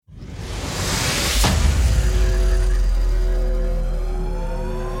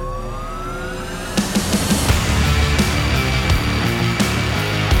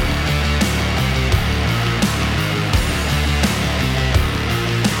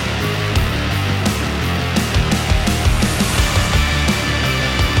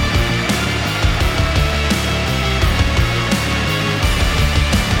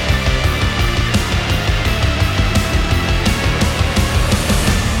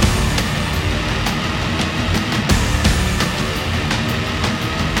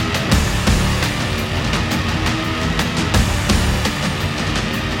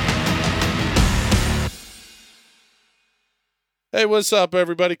Hey, what's up,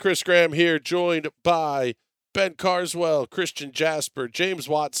 everybody? Chris Graham here, joined by Ben Carswell, Christian Jasper, James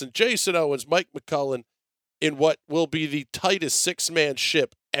Watson, Jason Owens, Mike McCullen, in what will be the tightest six-man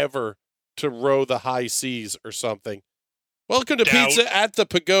ship ever to row the high seas or something. Welcome to Pizza at the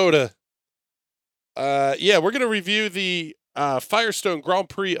Pagoda. We're going to review the Firestone Grand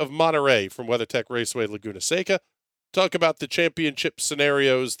Prix of Monterey from WeatherTech Raceway Laguna Seca. Talk about the championship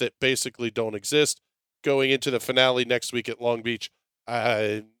scenarios that basically don't exist going into the finale next week at Long Beach.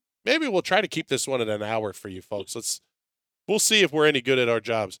 Maybe we'll try to keep this one in an hour for you folks. We'll see if we're any good at our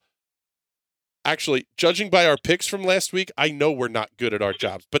jobs. Actually, judging by our picks from last week, I know we're not good at our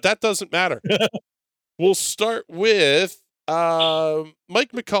jobs, but that doesn't matter. We'll start with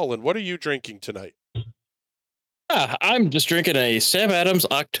Mike McCullen. What are you drinking tonight? I'm just drinking a Sam Adams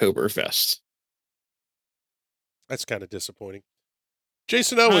Oktoberfest. That's kind of disappointing.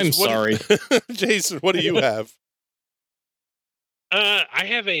 Jason Owens. I'm sorry. Jason, what do you have? I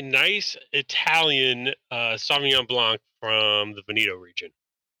have a nice Italian Sauvignon Blanc from the Veneto region.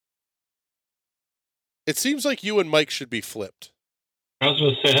 It seems like you and Mike should be flipped. I was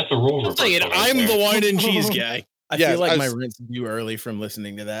going to say, that's a role reversal. I'm the wine and cheese guy. I feel like my rent's due early from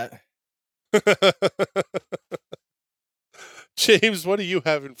listening to that. James, what do you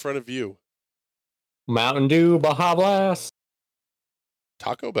have in front of you? Mountain Dew Baja Blast.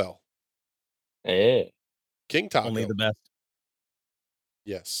 Taco Bell. Hey. King Taco. Only the best.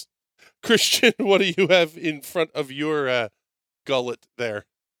 Yes. Christian, what do you have in front of your gullet there?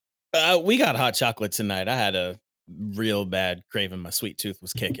 We got hot chocolate tonight. I had a real bad craving. My sweet tooth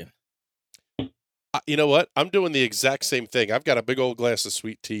was kicking. You know what? I'm doing the exact same thing. I've got a big old glass of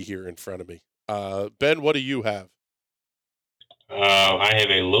sweet tea here in front of me. Ben, what do you have? I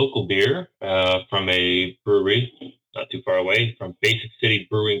have a local beer from a brewery not too far away, from Basic City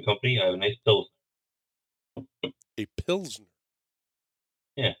Brewing Company. I have a nice Pilsner. A Pilsner?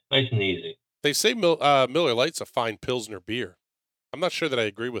 Yeah, nice and easy. They say Miller Lite's a fine Pilsner beer. I'm not sure that I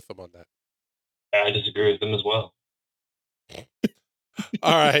agree with them on that. I disagree with them as well.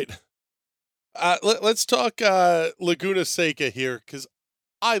 All right. Let's talk Laguna Seca here, because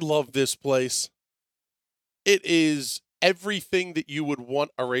I love this place. It is everything that you would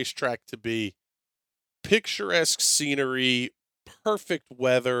want a racetrack to be. Picturesque scenery, perfect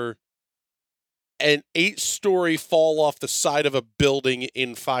weather, an 8-story fall off the side of a building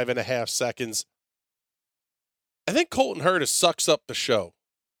in 5.5 seconds. I think Colton Herta sucks up the show.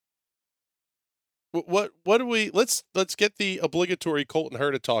 What do we let's get the obligatory Colton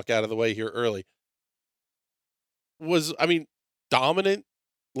Herta talk out of the way here early. Dominant,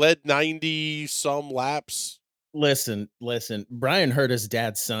 led 90 some laps. Listen. Brian Herta's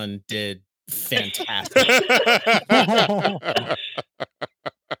dad's son did fantastic.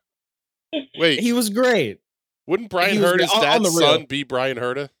 Wait, he was great. Wouldn't Brian Herta's dad's son be Brian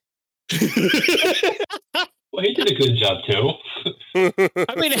Herta? Well, he did a good job too.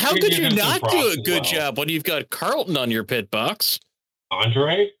 I mean, how could you not do a good job when you've got Carlton on your pit box?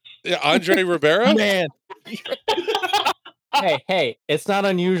 Andre? Yeah, Andre Ribeiro? Man. Hey, it's not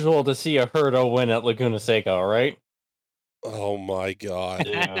unusual to see a Herta win at Laguna Seca, all right? Oh my God.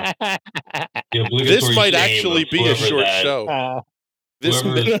 Yeah. This might actually be a short show.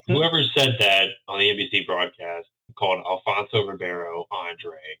 Whoever said that on the NBC broadcast called Alfonso Ribeiro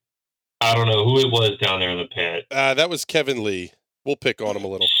Andre. I don't know who it was down there in the pit. That was Kevin Lee. We'll pick on him a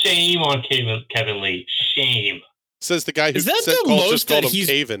little. Shame on Kevin Lee. Shame. Says the guy who just called him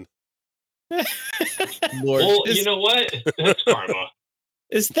Caven. Well, you know what? That's karma.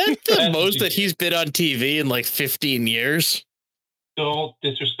 Is that the most that he's been on TV in like 15 years? Don't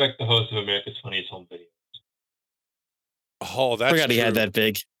disrespect the host of America's Funniest Home Videos. Oh, that's forgot true. He had that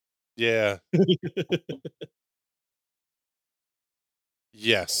big. Yeah.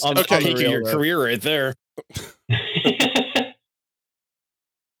 Yes. On your career right there.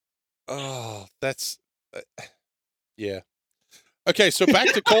 Oh, that's yeah. Okay, so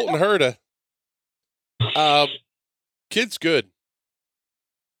back to Colton Herta. Kid's good.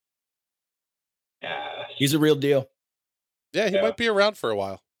 He's a real deal. Yeah, he might be around for a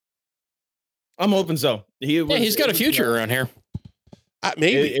while. I'm hoping so. He's got a future around here.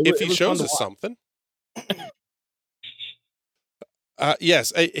 Maybe if he shows us something.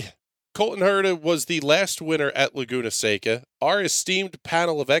 Yes, Colton Herta was the last winner at Laguna Seca. Our esteemed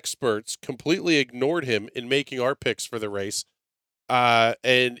panel of experts completely ignored him in making our picks for the race.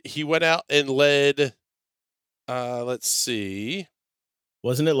 And he went out and led, let's see.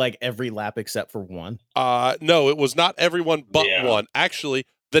 Wasn't it like every lap except for one? No, it was not everyone but one. Actually,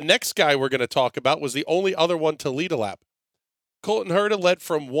 the next guy we're going to talk about was the only other one to lead a lap. Colton Herta led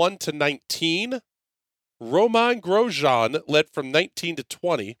from 1 to 19. Romain Grosjean led from 19 to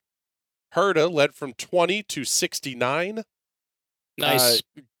 20. Herta led from 20 to 69. Nice.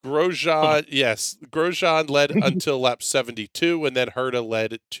 Grosjean led until lap 72, and then Herta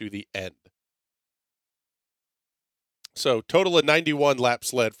led to the end. So total of 91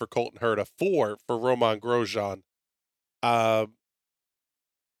 laps led for Colton Herta, 4 for Romain Grosjean. That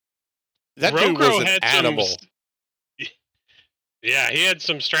dude was an animal. Yeah, he had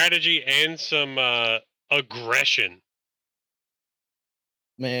some strategy and some aggression.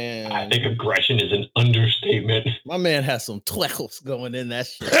 Man, I think aggression is an understatement. my man has some tweckles going in that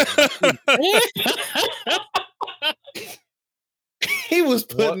shit. He was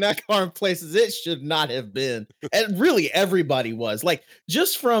putting that car in places it should not have been. And really, everybody was. Like,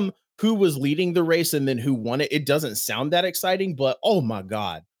 just from who was leading the race and then who won it, it doesn't sound that exciting, but oh my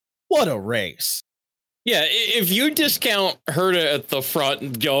God, what a race. Yeah, if you discount Herta at the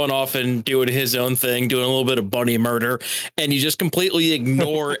front going off and doing his own thing, doing a little bit of bunny murder, and you just completely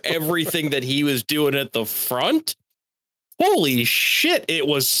ignore everything that he was doing at the front, holy shit, it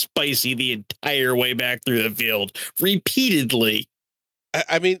was spicy the entire way back through the field, repeatedly.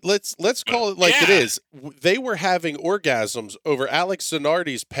 I mean, let's call it like it is. They were having orgasms over Alex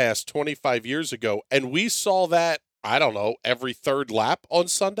Zanardi's pass 25 years ago, and we saw that, I don't know, every third lap on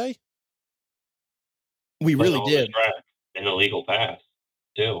Sunday. We really did. An illegal pass,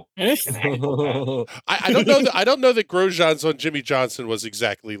 too. I don't know that Grosjean's on Jimmy Johnson was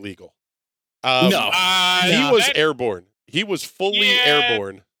exactly legal. No. He was airborne. He was fully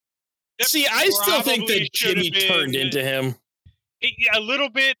airborne. See, I still think that Jimmy turned into him. A little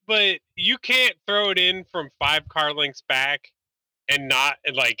bit, but you can't throw it in from 5 car lengths back and not,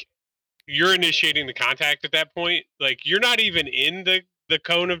 like, you're initiating the contact at that point. Like, you're not even in the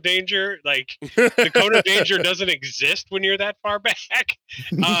cone of danger. Like, the cone of danger doesn't exist when you're that far back.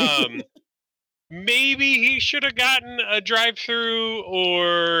 Maybe he should have gotten a drive-through,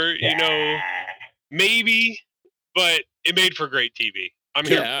 or maybe, but it made for great TV. I'm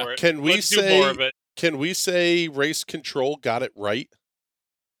here for it. Let's do more of it. Can we say Race Control got it right?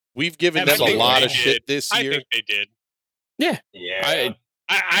 We've given them a lot of shit this year. I think they did. Yeah.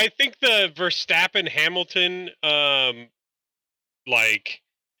 I think the Verstappen Hamilton like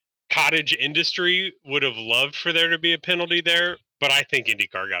cottage industry would have loved for there to be a penalty there, but I think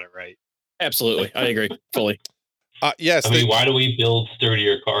IndyCar got it right. Absolutely. I agree fully. Yes. I mean, why do we build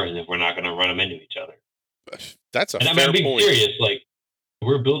sturdier cars if we're not going to run them into each other? That's a fair I'm being point. serious. Like,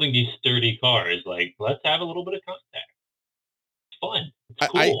 we're building these sturdy cars. Like, let's have a little bit of contact. It's fun. It's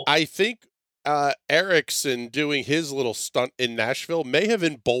cool. I think Ericsson doing his little stunt in Nashville may have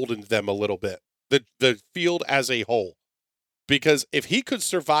emboldened them a little bit, the field as a whole. Because if he could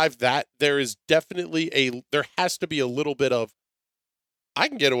survive that, there has to be a little bit of, I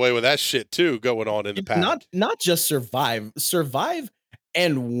can get away with that shit too going on in the past. Not just survive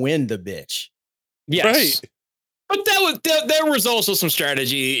and win the bitch. Yes. Right. But there was also some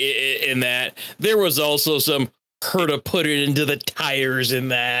strategy in that. There was also some Herta put it into the tires in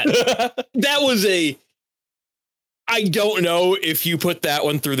that. That was I don't know if you put that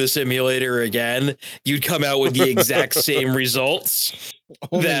one through the simulator again, you'd come out with the exact same results.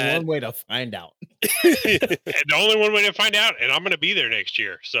 Only one way to find out. And only one way to find out, and I'm going to be there next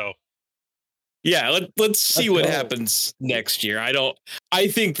year. So, yeah, let's see what happens next year. I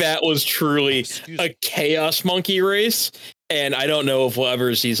think that was truly a chaos monkey race, and I don't know if we'll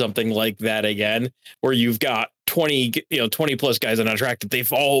ever see something like that again, where you've got 20 plus guys on a track that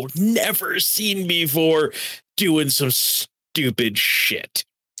they've all never seen before doing some stupid shit.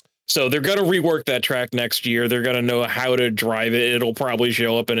 So they're going to rework that track next year. They're going to know how to drive it. It'll probably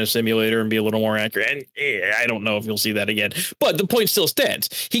show up in a simulator and be a little more accurate. And I don't know if you'll see that again. But the point still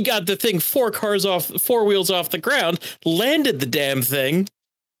stands. He got the thing 4 wheels off the ground, landed the damn thing.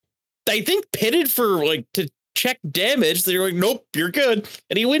 I think pitted for to check damage. They're like, nope, you're good.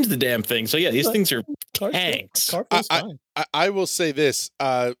 And he wins the damn thing. So yeah, these things are tanks. I will say this.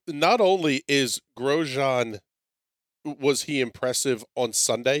 Not only is Grosjean, was he impressive on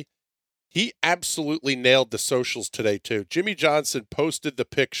Sunday, he absolutely nailed the socials today too. Jimmy Johnson posted the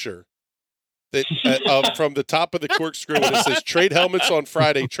picture that from the top of the corkscrew, and it says trade helmets on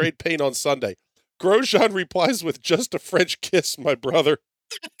Friday, trade paint on Sunday. Grosjean replies with just a French kiss, my brother.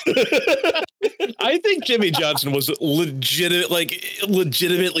 I think Jimmy Johnson was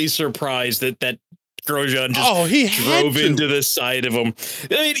legitimately surprised that Grosjean just drove into the side of him.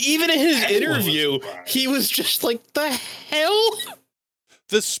 I mean, even in his interview, he was just like, the hell?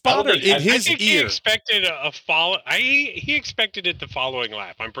 The spotter in his ear. He expected he expected it the following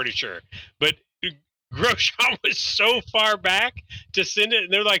lap, I'm pretty sure. But Grosjean was so far back to send it,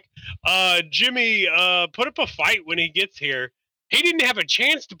 and they're like, Jimmy, put up a fight when he gets here. He didn't have a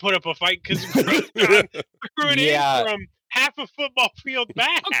chance to put up a fight because Grosjean threw it in from half a football field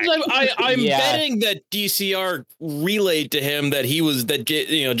back. I'm betting that DCR relayed to him that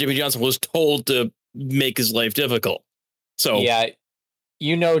Jimmy Johnson was told to make his life difficult. So yeah,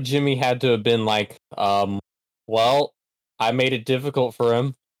 Jimmy had to have been like, well, I made it difficult for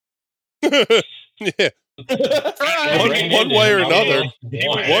him. Yeah. One way or another.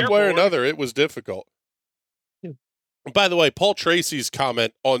 One way or another, it was difficult. By the way, Paul Tracy's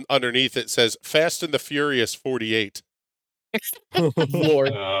comment underneath it says Fast and the Furious 48.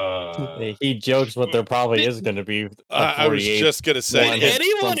 Lord. He jokes what there probably is going to be. I was just going to say.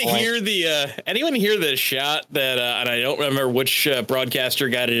 Anyone hear the shot that, and I don't remember which broadcaster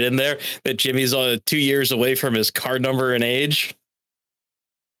got it in there, that Jimmy's 2 years away from his car number and age?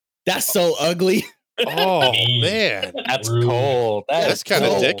 That's so ugly. Oh, man. That's cold. That's kind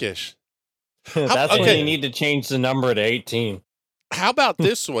of dickish. That's when you need to change the number to 18. How about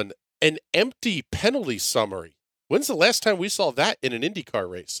this one? An empty penalty summary. When's the last time we saw that in an IndyCar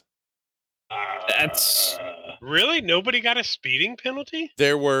race? That's really nobody got a speeding penalty.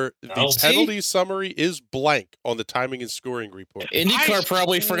 The penalty summary is blank on the timing and scoring report. IndyCar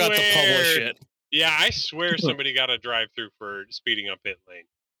probably forgot to publish it. Yeah, I swear somebody got a drive-through for speeding up pit lane.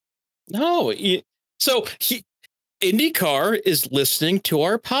 No, IndyCar is listening to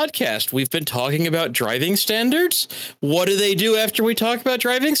our podcast. We've been talking about driving standards. What do they do after we talk about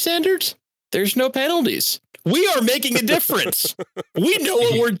driving standards? There's no penalties. We are making a difference. We know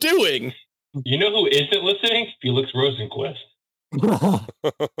what we're doing. You know who isn't listening? Felix Rosenquist. Or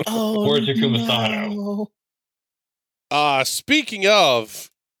Takuma Sato. Speaking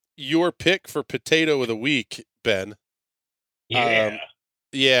of your pick for potato of the week, Ben. Yeah.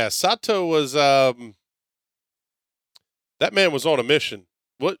 Sato was that man was on a mission.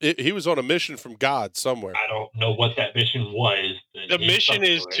 He was on a mission from God somewhere. I don't know what that mission was. The mission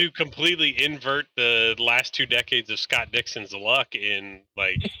is to completely invert the last 2 decades of Scott Dixon's luck in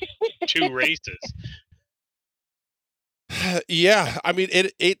like 2 races. Yeah, I mean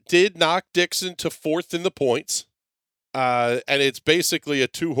it did knock Dixon to 4th in the points. And it's basically a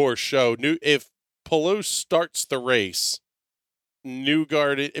 2-horse show. If Palou starts the race,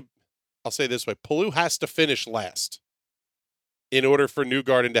 Newgarden, I'll say this way, Palou has to finish last in order for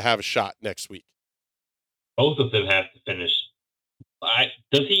Newgarden to have a shot next week. Both of them have to finish.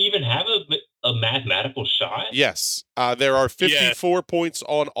 Does he even have a mathematical shot? Yes. There are 54 points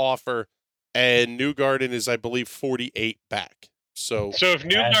on offer, and Newgarden is, I believe, 48 back. So if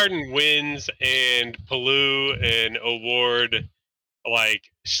Newgarden wins and Palou and O'Ward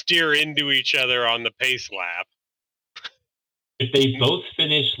steer into each other on the pace lap. If they both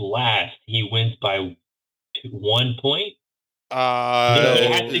finish last, he wins by 1 point.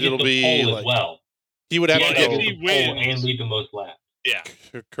 It'll be pole as well. He would have to get the pole and lead the most laps. Yeah,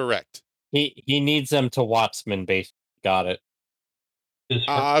 correct. He needs them to Wattsman base. Got it.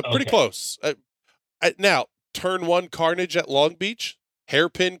 Pretty close. Now, turn 1 carnage at Long Beach,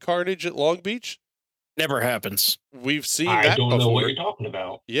 hairpin carnage at Long Beach. Never happens. We've seen that before. I don't know what you're talking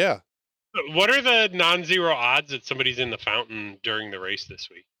about. Yeah. What are the non-zero odds that somebody's in the fountain during the race this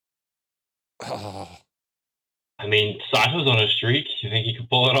week? Oh. I mean, Sato's on a streak. You think he could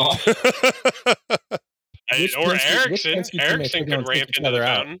pull it off? Or Ericsson. Ericsson could ramp into the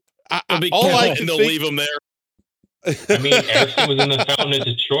fountain. They'll leave him there. I mean, Ericsson was in the fountain at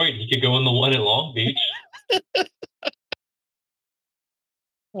Detroit. He could go in the one at Long Beach.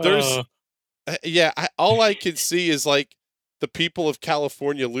 All I can see is the people of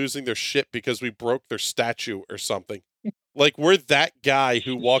California losing their shit because we broke their statue or something. We're that guy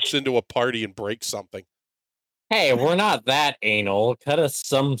who walks into a party and breaks something. Hey, we're not that anal. Cut us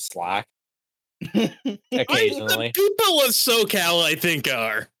some slack. Occasionally. The people of SoCal, I think,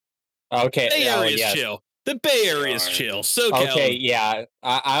 are. Okay. Bay Area's chill. The Bay Area's chill. SoCal. Okay, yeah.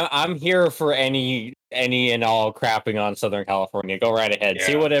 I'm here for any and all crapping on Southern California. Go right ahead. Yeah.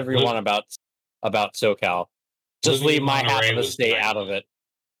 See whatever you want about SoCal. Just leave my half of the state out of it.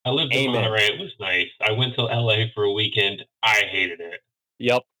 I lived in Monterey. It was nice. I went to LA for a weekend. I hated it.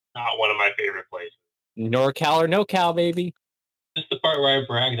 Yep. Not one of my favorite places. NorCal or no-cal, baby. This is the part where I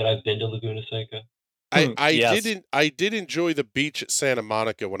brag that I've been to Laguna Seca. I did enjoy the beach at Santa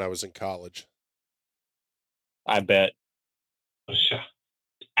Monica when I was in college. I bet.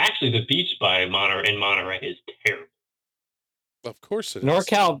 Actually, the beach in Monterey is terrible. Of course it is.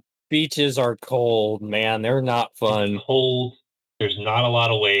 NorCal beaches are cold, man. They're not fun. It's cold. There's not a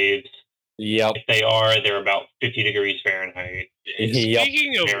lot of waves. Yep. If they are, they're about 50 degrees Fahrenheit.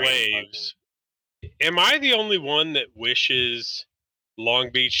 Speaking of waves, Am I the only one that wishes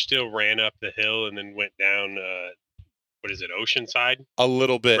Long Beach still ran up the hill and then went down? What is it, Oceanside? A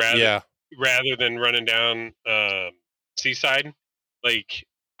little bit, yeah. Rather than running down Seaside. Like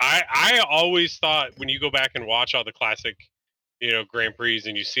I always thought when you go back and watch all the classic, Grand Prix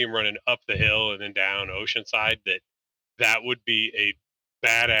and you see them running up the hill and then down Oceanside, that would be a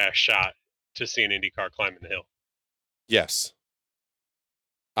badass shot to see an Indy car climbing the hill. Yes.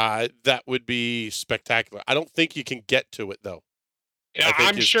 That would be spectacular. I don't think you can get to it though. Yeah,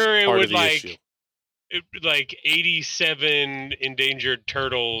 I'm sure it would like 87 endangered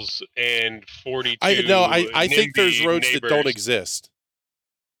turtles and 42. I think there's roads that don't exist.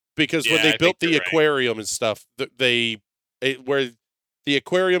 Because when they built the aquarium and stuff, where the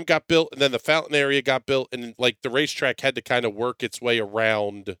aquarium got built and then the fountain area got built, and like the racetrack had to kind of work its way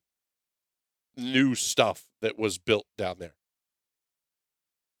around new stuff that was built down there.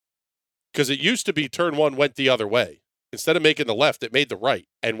 Because it used to be turn one went the other way. Instead of making the left, it made the right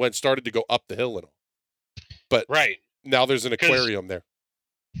and started to go up the hill and all. But now there's an aquarium there.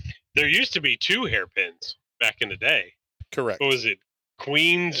 There used to be 2 hairpins back in the day. Correct. What was it?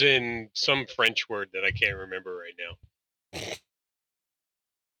 Queens and some French word that I can't remember right now.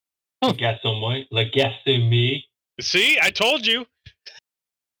 Me. See, I told you.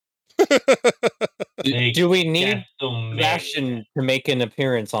 Do we need Sebastian to make an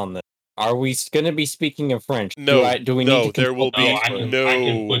appearance on this? Are we going to be speaking in French? No. Do we need to there will be I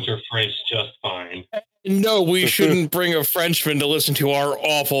can butcher French just fine. No, we shouldn't bring a Frenchman to listen to our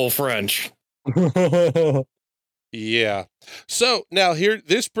awful French. Yeah. So now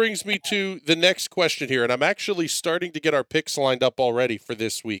this brings me to the next question here, and I'm actually starting to get our picks lined up already for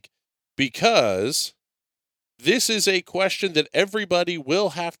this week because this is a question that everybody will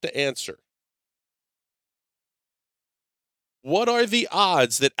have to answer. What are the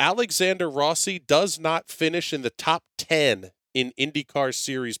odds that Alexander Rossi does not finish in the top 10 in IndyCar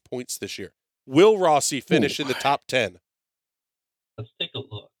Series points this year? Will Rossi finish in the top 10? Let's take a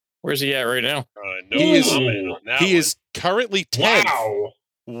look. Where's he at right now? He is currently 10th. Wow.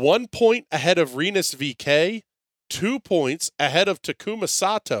 1 point ahead of Rinus VeeKay, 2 points ahead of Takuma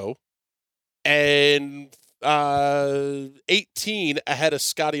Sato, and 18 ahead of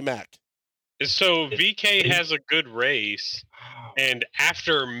Scotty Mack. So VeeKay has a good race, and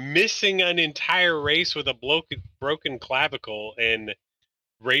after missing an entire race with a broken clavicle and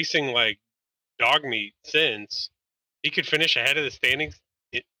racing like dog meat since, he could finish ahead of the standings.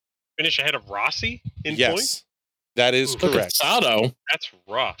 Finish ahead of Rossi in points? That is correct. Look at Sato. That's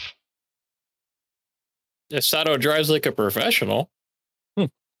rough. Sato drives like a professional.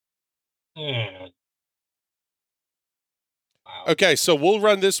 Yeah. Wow. Okay, so we'll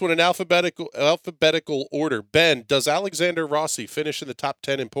run this one in alphabetical order. Ben, does Alexander Rossi finish in the top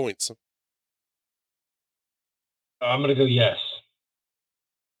 10 in points? I'm going to go yes.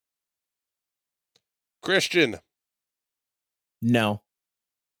 Christian? No.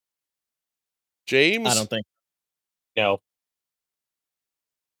 James? I don't think. No.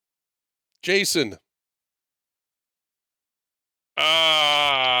 Jason?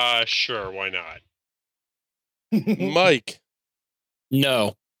 Sure, why not? Mike?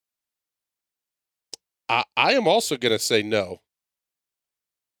 No. I am also going to say no.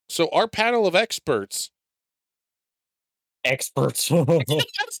 So our panel of experts. Experts. Yeah,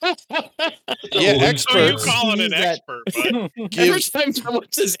 experts. Who are you calling an expert, bud? Every time someone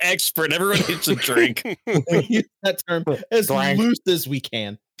says expert, everyone gets a drink. We use that term as Drank. loose as we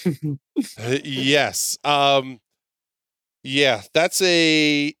can. Yes. Yeah,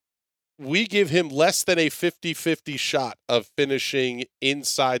 we give him less than a 50-50 shot of finishing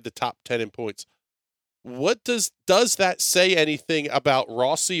inside the top 10 in points. What does that say anything about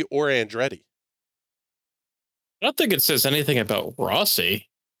Rossi or Andretti? I don't think it says anything about Rossi.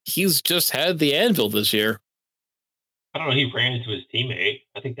 He's just had the anvil this year. I don't know. He ran into his teammate.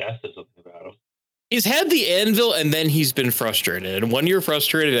 I think that says something about him. He's had the anvil and then he's been frustrated. And when you're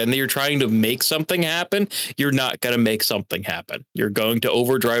frustrated and you're trying to make something happen, you're not going to make something happen. You're going to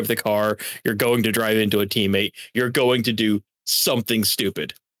overdrive the car. You're going to drive into a teammate. You're going to do something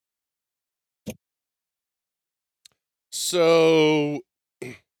stupid. So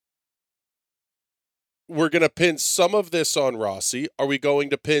we're going to pin some of this on Rossi. Are we going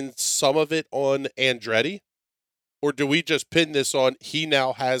to pin some of it on Andretti? Or do we just pin this on he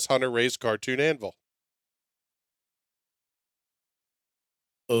now has Hunter Ray's cartoon anvil?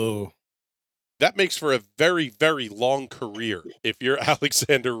 Oh. That makes for a very, very long career if you're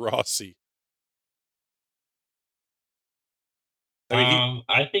Alexander Rossi.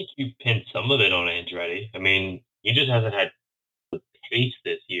 I think you pinned some of it on Andretti. I mean, he just hasn't had the pace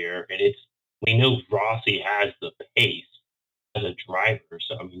this year, and it's we know Rossi has the pace as a driver,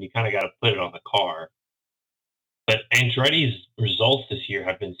 so I mean, you kind of got to put it on the car. But Andretti's results this year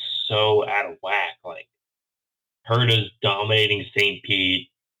have been so out of whack. Like, Herta's dominating St. Pete,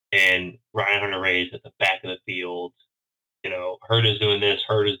 and Ryan Hunter-Reay's at the back of the field. You know, Herta's doing this,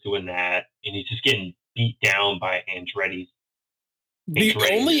 Herta's doing that, and he's just getting beat down by Andretti. The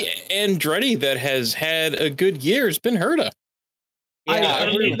only Andretti that has had a good year has been Herta. Yeah, I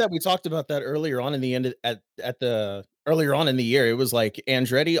remember that we talked about that earlier on in the end earlier on in the year. It was like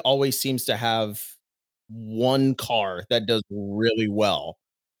Andretti always seems to have one car that does really well,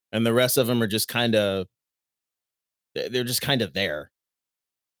 and the rest of them are just kind of they're just kind of there.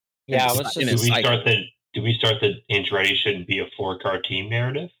 Yeah, And let's it's- just and Do we start the Andretti shouldn't be a 4-car team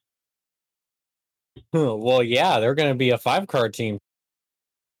narrative? well, yeah, they're going to be a 5-car team.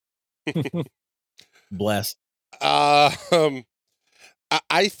 bless. I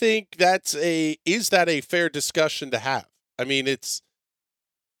think is that a fair discussion to have? I mean, it's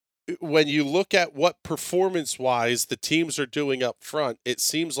when you look at what performance-wise the teams are doing up front, it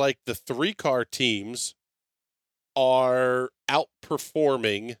seems like the 3-car teams are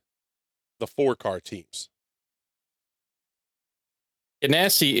outperforming the 4-car teams.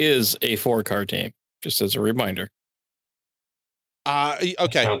 Ganassi is a 4-car team, just as a reminder.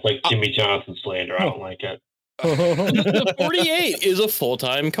 Okay. Sounds like Jimmy Johnson slander. I don't like it. The 48 is a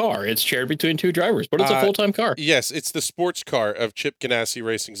full-time car. It's shared between 2 drivers, but it's a full-time car. Yes, it's the sports car of Chip Ganassi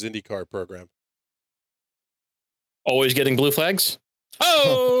Racing's IndyCar program. Always getting blue flags?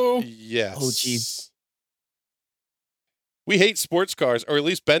 Oh! Yes. Oh, geez. We hate sports cars, or at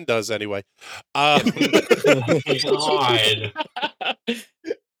least Ben does anyway. God.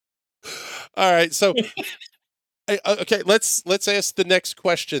 All right, so okay, let's ask the next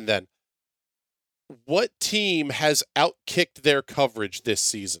question then. What team has outkicked their coverage this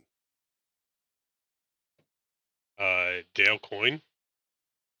season? Dale Coyne.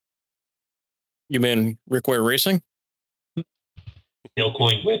 You mean Rick Ware Racing? Dale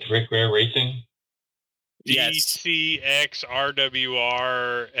Coyne with Rick Ware Racing? Yes. DCX,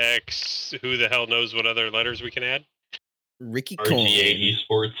 RWRX, who the hell knows what other letters we can add? Ricky RGA Coyne.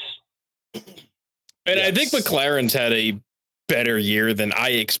 Esports. And I Yes. think McLaren's had a better year than I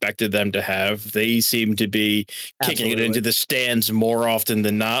expected them to have. They seem to be kicking it Absolutely. into the stands more often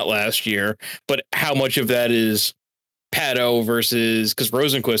than not last year. But how much of that is Pato versus, because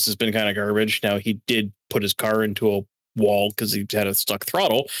Rosenquist has been kind of garbage. Now he did put his car into a wall because he had a stuck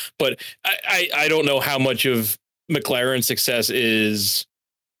throttle, but I don't know how much of McLaren's success is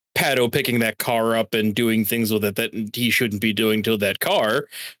Pato picking that car up and doing things with it that he shouldn't be doing to that car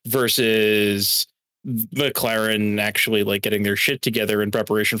versus McLaren actually like getting their shit together in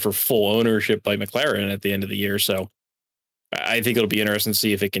preparation for full ownership by McLaren at the end of the year. So I think it'll be interesting to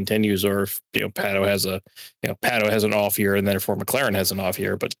see if it continues or if Pato has an off year and therefore McLaren has an off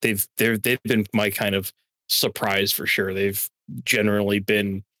year. But they've been my kind of surprise for sure. They've generally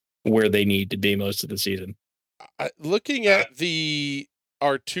been where they need to be most of the season. Looking at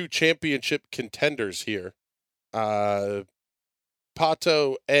our 2 championship contenders here, Pato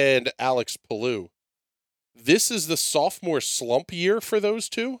and Alex Palou. This is the sophomore slump year for those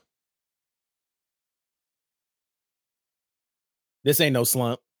 2? This ain't no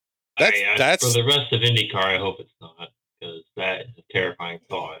slump. That's for the rest of IndyCar. I hope it's not, because that is a terrifying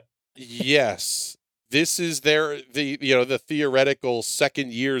thought. Yes. This is the theoretical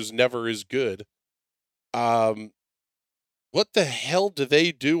second year's never as good. What the hell do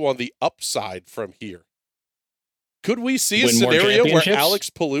they do on the upside from here? Could we see a Win more scenario where championships?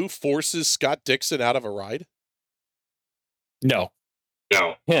 Alex Palou forces Scott Dixon out of a ride? No.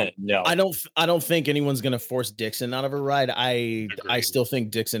 No. No. I don't think anyone's gonna force Dixon out of a ride. I Agreed. still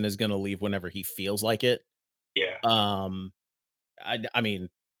think Dixon is gonna leave whenever he feels like it. Yeah. I mean,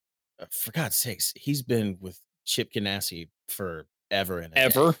 for God's sakes, he's been with Chip Ganassi forever and a day.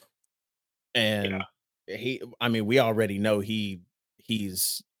 Ever. And we already know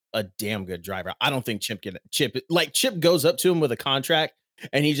he's a damn good driver. I don't think Chip goes up to him with a contract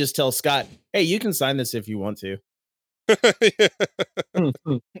and he just tells Scott, "Hey, you can sign this if you want to."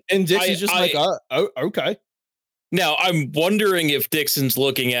 And Dixon's just like, "Oh, okay." Now, I'm wondering if Dixon's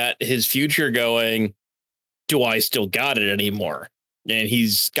looking at his future going, do I still got it anymore? And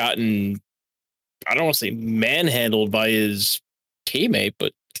he's gotten, I don't want to say manhandled by his teammate,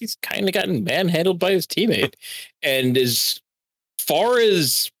 but he's kind of gotten manhandled by his teammate. And as far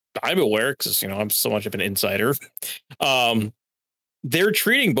as I'm aware, because, I'm so much of an insider, they're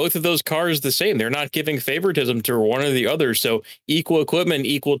treating both of those cars the same. They're not giving favoritism to one or the other. So equal equipment,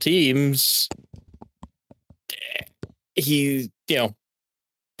 equal teams.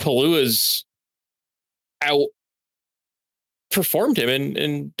 Palou is outperformed him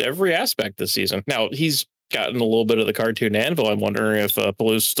in every aspect this season. Now he's gotten a little bit of the cartoon anvil. I'm wondering if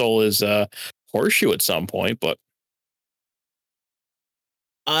Palouse stole his horseshoe at some point, but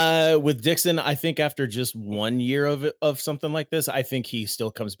with Dixon, I think after just 1 year of something like this, I think he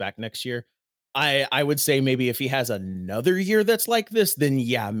still comes back next year. I would say maybe if he has another year that's like this, then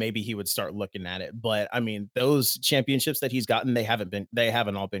yeah, maybe he would start looking at it. But I mean, those championships that he's gotten, they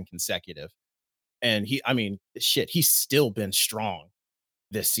haven't all been consecutive. And he's still been strong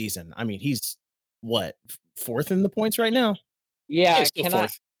this season. I mean, he's what, fourth in the points right now? Yeah, he's still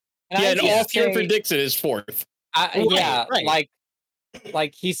fourth. Can Yeah, I and just off year say- for Dixon is fourth. Yeah, right.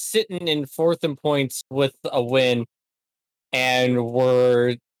 like he's sitting in fourth in points with a win, and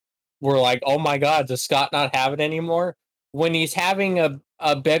we're like, oh my god, does Scott not have it anymore? When he's having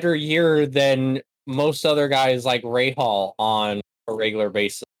a better year than most other guys like Ray Hall on a regular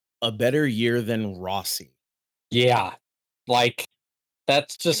basis. A better year than Rossi. Yeah, like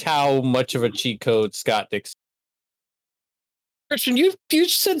that's just how much of a cheat code Scott Dixon. Christian, you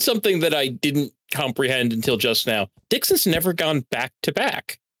said something that I didn't comprehend until just now. Dixon's never gone back to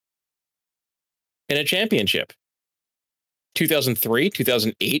back in a championship. 2003,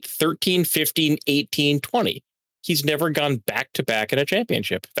 2008, 13, 15, 18, 20. He's never gone back to back in a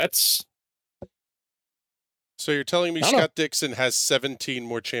championship. That's So you're telling me I don't know. Scott Dixon has 17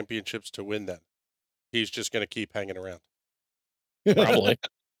 more championships to win then? He's just going to keep hanging around. probably.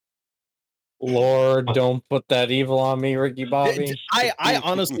 Lord, don't put that evil on me, Ricky Bobby. I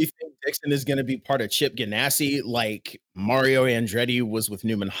honestly think Dixon is going to be part of Chip Ganassi, like Mario Andretti was with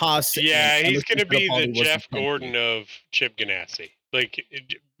Newman Haas. Yeah, and he's going to be Fittipaldi the was with Jeff Penske. Gordon of Chip Ganassi. Like,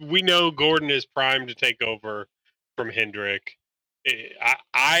 we know Gordon is primed to take over from Hendrick.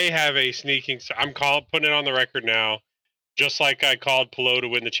 I have a sneaking. I'm putting it on the record now, just like I called Pelot to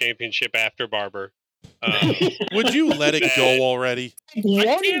win the championship after Barber. Would you let it go already? I One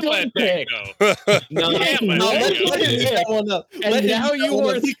can't let that pick. go. No, Yeah, no, but- let him get that one up. And Let him now get you that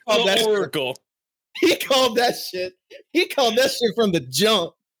one are up. He called that the shit. Oracle. He called that shit. He called that shit from the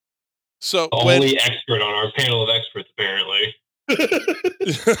jump. So The when only expert on our panel of experts, apparently.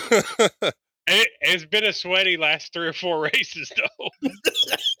 It's been a sweaty last 3 or 4 races, though.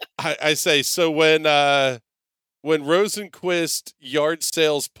 I say so when Rosenquist yard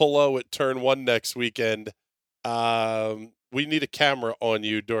sales Pelot at turn 1 next weekend, we need a camera on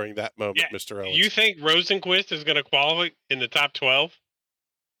you during that moment, Yeah, Mr. Owens. You think Rosenquist is going to qualify in the top 12?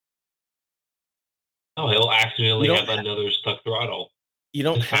 Oh, he'll accidentally You have don't another stuck throttle. You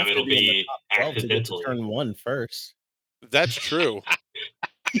don't This time have to it'll be in the be top 12 to get to accidentally. turn 1 first. That's true.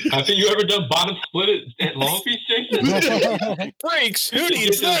 Haven't you ever done bottom split at Long Beach, Jason? Brakes. Who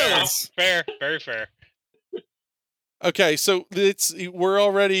needs those? Fair, very fair. Okay, so we're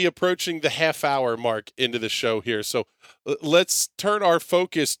already approaching the half-hour mark into the show here. So let's turn our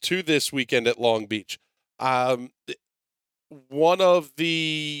focus to this weekend at Long Beach. One of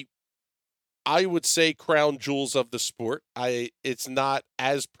the, I would say, crown jewels of the sport. It's not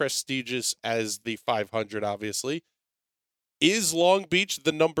as prestigious as the 500, obviously. Is Long Beach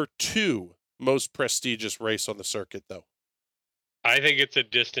the number 2 most prestigious race on the circuit, though? I think it's a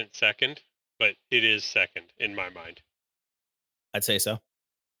distant second, but it is second in my mind. I'd say so.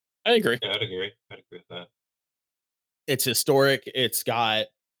 I agree. Yeah, I'd agree with that. It's historic. It's got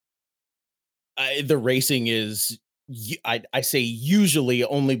the racing is, I say usually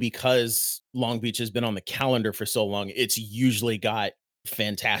only because Long Beach has been on the calendar for so long. It's usually got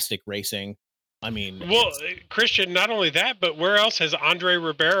fantastic racing. I mean, Well, Christian, not only that, but where else has Andre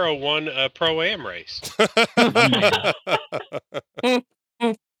Ribeiro won a Pro-Am race?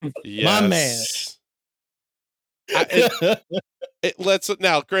 Yes. My man. It lets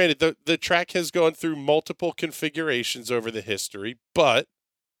now. Granted, the track has gone through multiple configurations over the history, but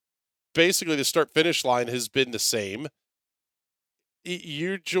basically the start-finish line has been the same.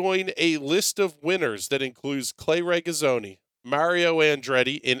 You join a list of winners that includes Clay Regazzoni, Mario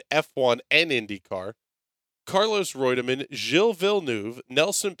Andretti in F1 and IndyCar, Carlos Reutemann, Gilles Villeneuve,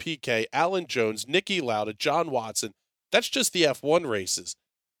 Nelson Piquet, Alan Jones, Niki Lauda, John Watson. That's just the F1 races.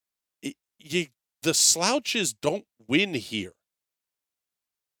 The slouches don't win here.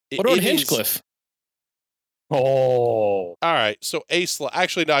 What about It is- Hinchcliffe? Oh, All right, so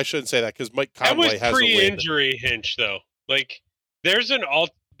actually, no, I shouldn't say that because Mike That was Conway has a win. pre-injury Hinch, though. Like, there's an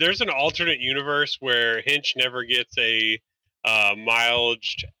alternate universe where Hinch never gets a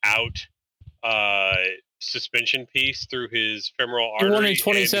mileaged out suspension piece through his femoral He artery. won in and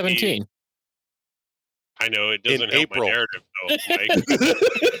 2017. I know it doesn't help April. my narrative, though, Mike.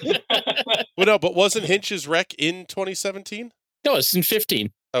 Well, no, but wasn't Hinch's wreck in 2017? No, it's in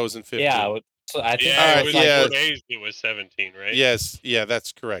 15. That was in 15. yeah. I think Yeah, All it was right, yeah. 4 days. It was 17, right? Yes, yeah,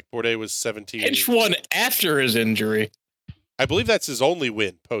 that's correct. Bourdais was 17. Hinch won after his injury. I believe that's his only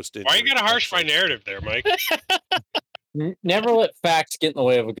win post-injury. Why you gotta harsh my actually. narrative there, Mike? never let facts get in the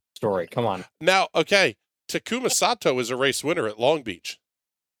way of a good story. Come on. Now, okay, Takuma Sato is a race winner at Long Beach.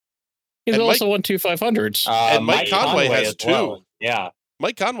 He's And also won 2 500s. And Mike Conway has as 2. well. Yeah.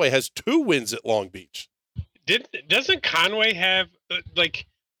 Mike Conway has 2 wins at Long Beach. Doesn't Conway have like?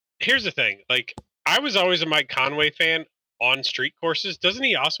 Here's the thing. Like, I was always a Mike Conway fan on street courses. Doesn't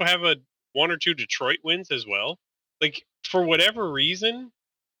he also have 1 or 2 Detroit wins as well? Like, for whatever reason,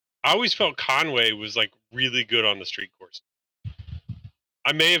 I always felt Conway was like really good on the street course.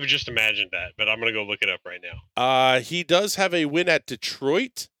 I may have just imagined that, but I'm gonna go look it up right now. He does have a win at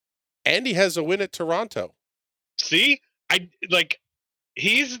Detroit, and he has a win at Toronto. See, I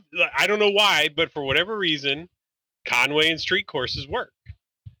don't know why, but for whatever reason, Conway and street courses work.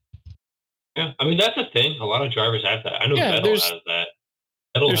 Yeah, I mean that's the thing. A lot of drivers have that. I know Yeah, Vettel there's- has that.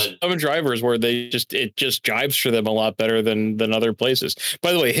 Vettel There's has some drivers where it just jives for them a lot better than other places.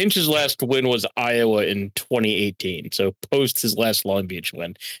 By the way, Hinch's last win was Iowa in 2018, so post his last Long Beach win.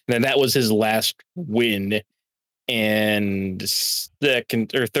 And then that was his last win and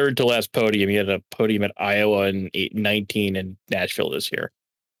second or third to last podium. He had a podium at Iowa in 19 and Nashville this year.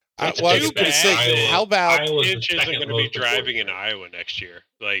 That's Well, I too was going to say, bad. how about Iowa's the Hinch isn't second going to be most driving in important. Iowa next year.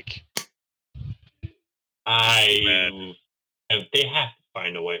 Like, They have to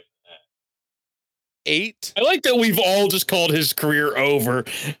find a way for that. 8? I like that we've all just called his career over.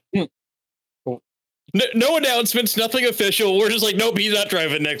 No announcements, nothing official. We're just like, nope, he's not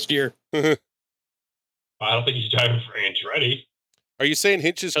driving next year. I don't think he's driving for Andretti. Are you saying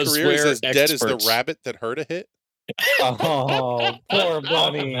Hinch's I career is swear as dead as the experts. rabbit that heard a hit? Oh, poor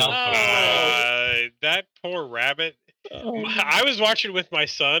bunny. that poor rabbit. I was watching with my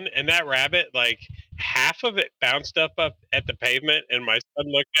son, and that rabbit, like, half of it bounced up at the pavement, and my son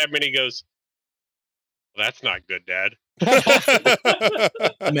looked at me and he goes, well, that's not good, Dad.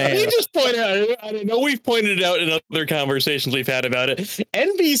 Man, We just point out, I don't know, we've pointed it out in other conversations we've had about it.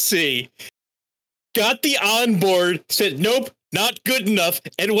 NBC got the onboard, said, nope, not good enough,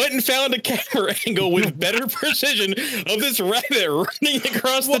 and went and found a camera angle with better precision of this rabbit running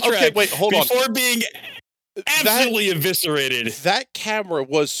across the track Okay, wait, hold on. before being absolutely eviscerated. That camera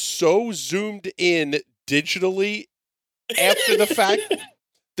was so zoomed in digitally after the fact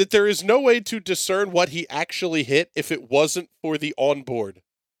that there is no way to discern what he actually hit if it wasn't for the onboard.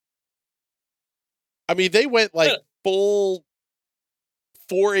 I mean, they went like full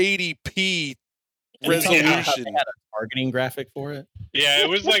 480p resolution. They had a targeting graphic for it. Yeah, it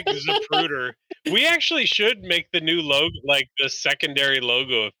was like Zapruder. We actually should make the new logo, like the secondary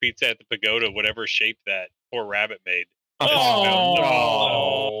logo of Pizza at the Pagoda, whatever shape that poor rabbit made.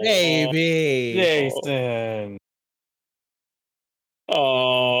 Oh, Baby. Jason.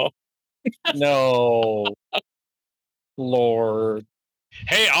 Oh, No. Lord.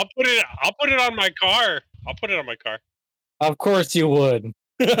 Hey, I'll put it on my car. I'll put it on my car. Of course you would.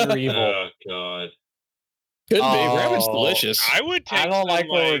 You're evil. Oh God. could be. Oh. Rabbit's delicious. I would take I don't some, like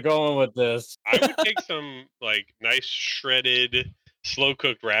where we're going with this. I would take some like nice shredded slow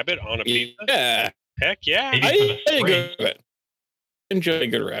cooked rabbit on a pizza. Yeah, Heck yeah. Maybe I for the enjoy French. it. Enjoy a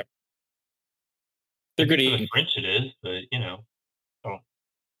good wrap. They're good For the eating. French it is, but you know. Oh.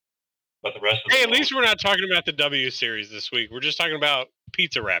 But the rest of Hey, the at least we're not talking about the W series this week. We're just talking about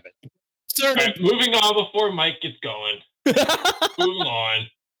Pizza Rabbit. All right, moving on before Mike gets going. Moving on.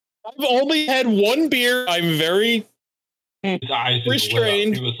 I've only had one beer. I'm very His eyes just lit up.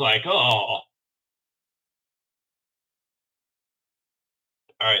 Restrained. He was like, "Oh." All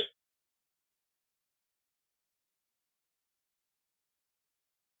right.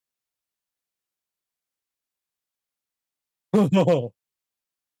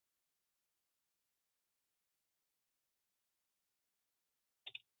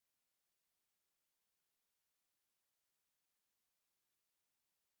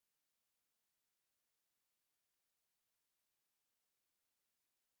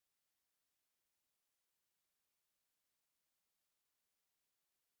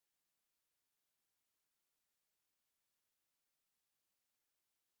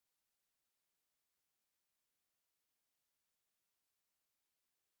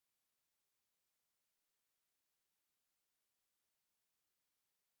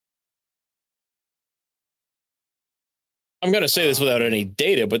 I'm going to say this without any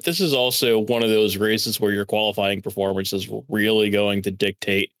data, but this is also one of those races where your qualifying performance is really going to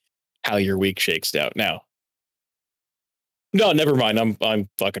dictate how your week shakes out. Now, no, never mind. I'm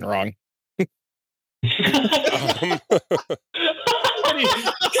fucking wrong.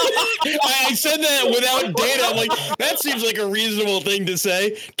 I said that without data. I'm like, that seems like a reasonable thing to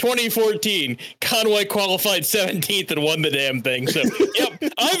say. 2014, Conway qualified 17th and won the damn thing. So, yep,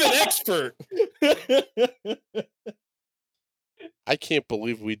 I'm an expert. I can't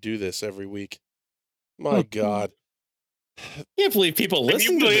believe we do this every week. My God. I can't believe people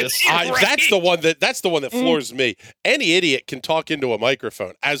listen to this. That's the one that floors me. Any idiot can talk into a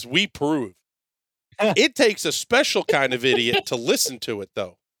microphone, as we prove. It takes a special kind of idiot to listen to it,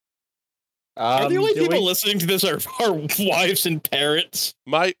 though. The only people listening to this are wives and parents.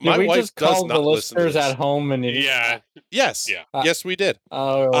 My we wife just does call not the listen to listeners this. at home and Yes, yes, we did.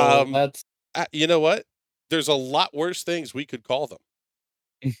 Oh, that's You know what? There's a lot worse things we could call them.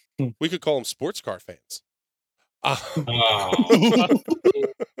 We could call them sports car fans. No,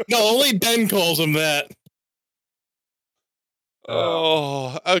 only Ben calls them that.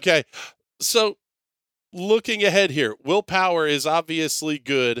 Oh, okay. So, looking ahead here, Will Power is obviously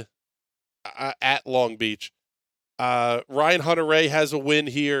good at Long Beach. Ryan Hunter-Reay has a win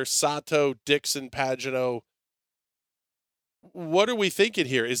here. Sato, Dixon, Pagano. What are we thinking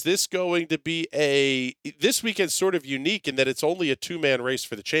here? Is this going to be this weekend's sort of unique in that it's only a two-man race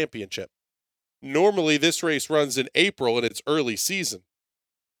for the championship. Normally, this race runs in April and it's early season.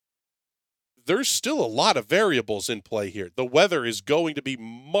 There's still a lot of variables in play here. The weather is going to be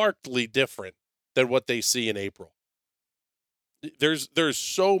markedly different than what they see in April. There's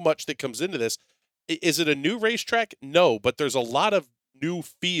so much that comes into this. Is it a new racetrack? No, but there's a lot of new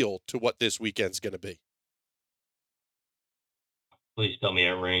feel to what this weekend's going to be. Please tell me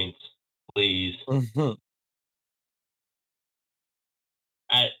it rains. Please.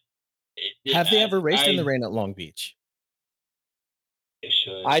 Have they ever raced in the rain at Long Beach? It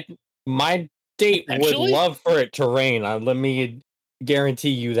should. My date would love for it to rain. Let me guarantee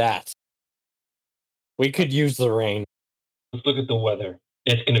you that. We could use the rain. Let's look at the weather.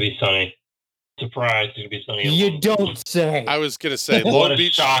 It's going to be sunny. Surprise, it's going to be sunny. You don't say. I was going to say, Long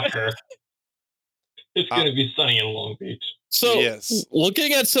Beach. Shocker. It's going to be sunny in Long Beach. So,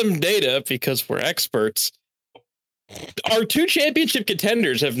 looking at some data, because we're experts, our two championship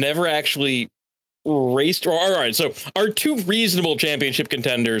contenders have never actually raced. All right, so our two reasonable championship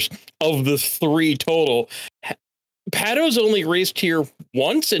contenders of the three total, Pato's only raced here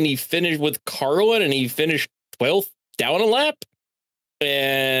once, and he finished with Carlin, and he finished 12th down a lap.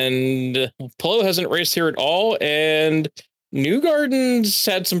 And Polo hasn't raced here at all, and Newgarden's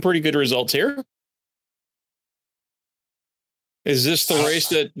had some pretty good results here. Is this the race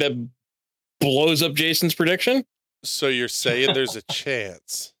that blows up Jason's prediction? So you're saying there's a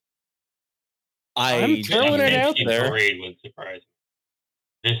chance? I'm throwing it out there. Parade would surprise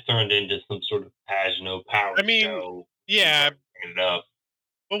me. This turned into some sort of Pagano power show. Yeah. It up.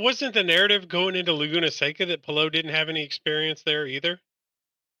 But wasn't the narrative going into Laguna Seca that Pelot didn't have any experience there either?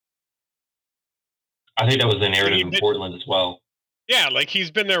 I think that was the narrative in Portland as well. Yeah, like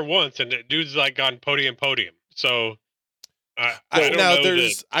he's been there once, and the dude's like on podium. So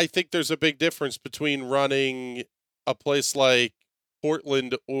I think there's a big difference between running a place like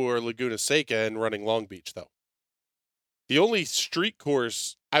Portland or Laguna Seca and running Long Beach, though. The only street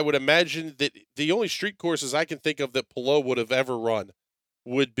course, I would imagine that the only street courses I can think of that Pelot would have ever run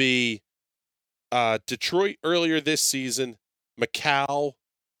would be Detroit earlier this season, Macau,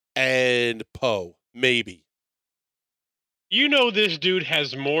 and Poe, maybe. You know this dude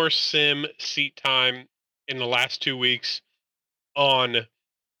has more sim seat time in the last 2 weeks on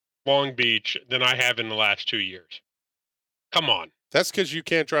Long Beach than I have in the last 2 years. Come on. That's because you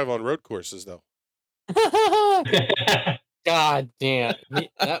can't drive on road courses, though. God damn.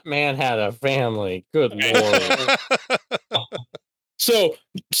 That man had a family. Good Lord. So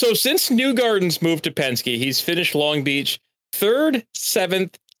since Newgarden's moved to Penske, he's finished Long Beach 3rd,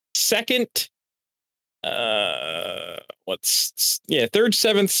 7th, 2nd. 3rd,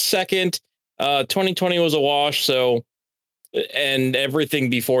 7th, 2nd. 2020 was a wash. So, and everything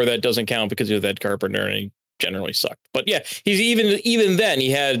before that doesn't count because he was Ed Carpenter and he generally sucked. But yeah, he's even then he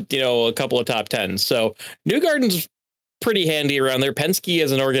had, a couple of top 10s. So Newgarden's pretty handy around there. Penske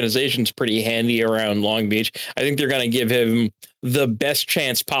as an organization is pretty handy around Long Beach. I think they're going to give him the best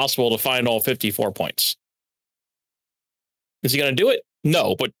chance possible to find all 54 points. Is he going to do it?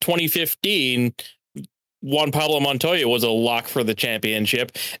 No, but 2015, Juan Pablo Montoya was a lock for the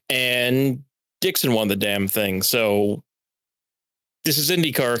championship, and Dixon won the damn thing. So this is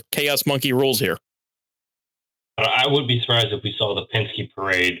IndyCar. Chaos Monkey rules here. I would be surprised if we saw the Penske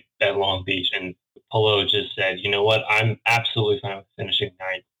parade at Long Beach and Pelot just said, you know what, I'm absolutely fine with finishing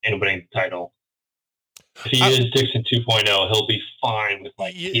 9th and winning the title. If he is Dixon 2.0, he'll be fine with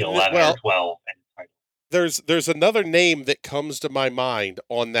P11 or 12. there's another name that comes to my mind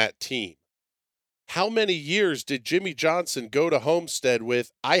on that team. How many years did Jimmy Johnson go to Homestead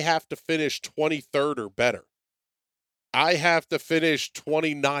with, I have to finish 23rd or better? I have to finish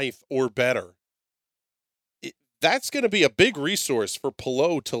 29th or better. That's going to be a big resource for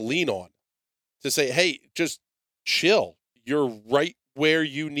Palou to lean on, to say, hey, just chill. You're right where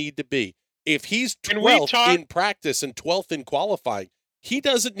you need to be. If he's 12th in practice and 12th in qualifying, he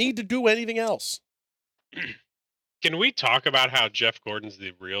doesn't need to do anything else. Can we talk about how Jeff Gordon's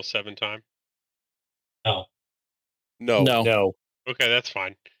the real 7-time? No. Okay, that's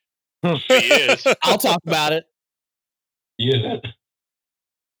fine. He is. I'll talk about it. He isn't.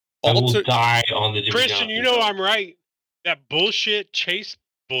 I will die on the Jimmy Christian, Johnson you know side. I'm right. That bullshit Chase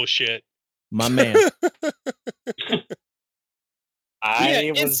bullshit. My man.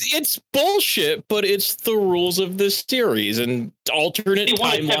 It's bullshit, but it's the rules of this series, and alternate He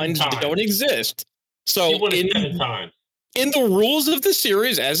won it 7 timelines times. don't exist. He So won it 7 times. in the rules of the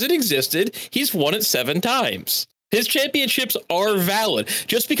series as it existed, he's won it 7 times. His championships are valid.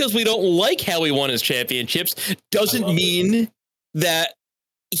 Just because we don't like how he won his championships doesn't mean that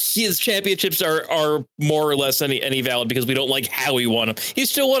his championships are more or less any valid because we don't like how he won them. He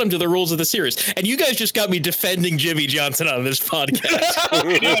still won them to the rules of the series. And you guys just got me defending Jimmy Johnson on this podcast.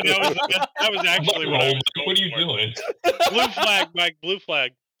 That was actually what I was going What are you for. doing? Blue flag, Mike. Blue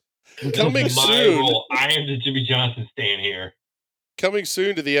flag. Coming This is my soon. role. I am the Jimmy Johnson stand here. Coming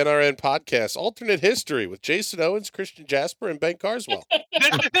soon to the NRN podcast, Alternate History with Jason Owens, Christian Jasper, and Ben Carswell.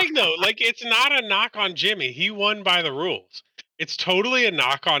 That's the thing, though. Like, it's not a knock on Jimmy. He won by the rules. It's totally a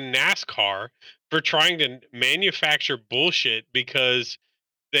knock on NASCAR for trying to manufacture bullshit because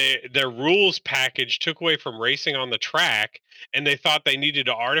their rules package took away from racing on the track, and they thought they needed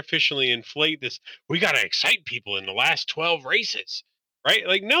to artificially inflate this. We got to excite people in the last 12 races. Right?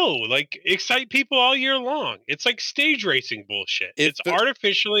 Like, no, like excite people all year long. It's like stage racing bullshit. It's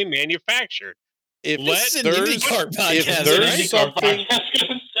artificially manufactured. If This is an IndyCar podcast,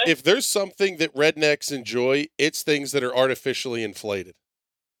 if there's something that rednecks enjoy, it's things that are artificially inflated.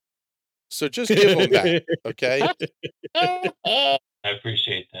 So just give them that, okay? I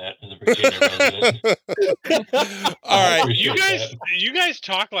appreciate that as a Virginia resident. All right. You guys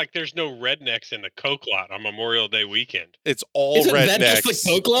talk like there's no rednecks in the Coke lot on Memorial Day weekend. It's all Isn't rednecks. that just the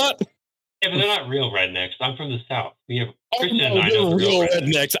Coke lot? Yeah, but they're not real rednecks. I'm from the South. We have Christian No, and I know they're the real real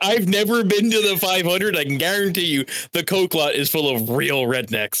rednecks. rednecks. I've never been to the 500. I can guarantee you the Coke lot is full of real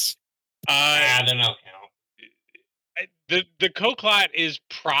rednecks. They don't count. The Coke lot is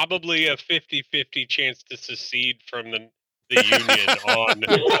probably a 50-50 chance to secede from the union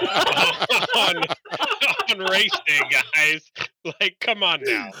on race day, guys. Like, come on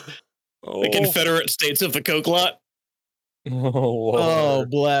now. The Confederate States of the Coke lot. Oh,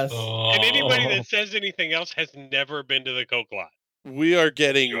 bless. And anybody that says anything else has never been to the Coke lot. We are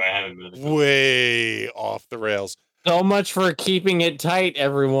getting way off the rails. So much for keeping it tight,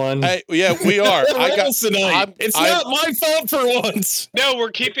 everyone. Yeah, we are. It's not my fault for once. No, we're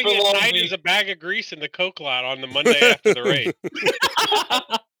keeping it tight as a bag of grease in the Coke lot on the Monday after the race.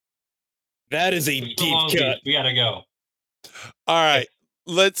 That is a deep cut. We gotta go. All right.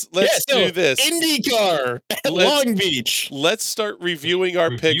 Let's do this. IndyCar at Long Beach. Let's start reviewing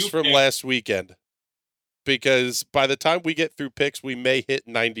our picks from last weekend. Because by the time we get through picks, we may hit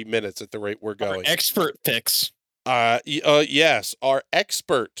 90 minutes at the rate we're going. Our expert picks. Yes, our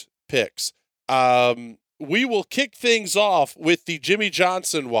expert picks. We will kick things off with the Jimmy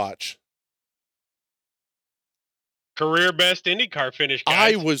Johnson watch. Career best IndyCar finish,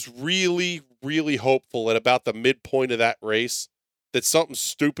 guys. I was really, really hopeful at about the midpoint of that race that something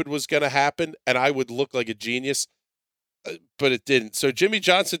stupid was going to happen and I would look like a genius, but it didn't. So Jimmy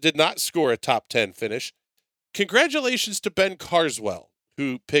Johnson did not score a top 10 finish. Congratulations to Ben Carswell,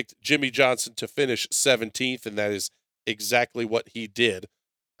 who picked Jimmy Johnson to finish 17th, and that is exactly what he did.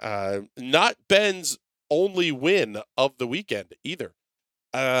 Not Ben's only win of the weekend either.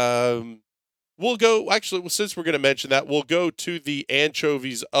 We'll go, actually, since we're going to mention that, we'll go to the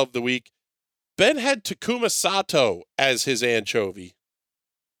anchovies of the week. Ben had Takuma Sato as his anchovy.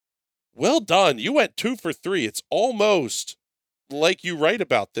 Well done. You went 2 for 3. It's almost like you write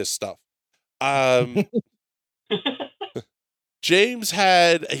about this stuff. James,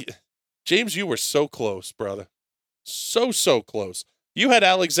 you were so close, brother. So close. You had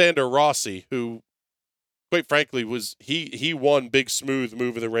Alexander Rossi, who, quite frankly, he won big smooth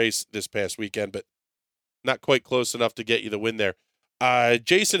move of the race this past weekend, but not quite close enough to get you the win there.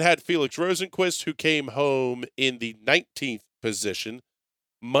 Jason had Felix Rosenquist, who came home in the 19th position.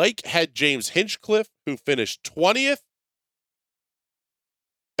 Mike had James Hinchcliffe, who finished 20th.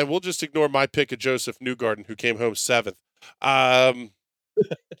 And we'll just ignore my pick of Joseph Newgarden, who came home 7th. Other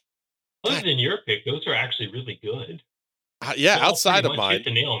than your pick, those are actually really good. Yeah, They all outside pretty of much mine. hit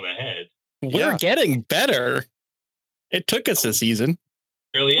the nail on the head. We're getting better. It took us a season.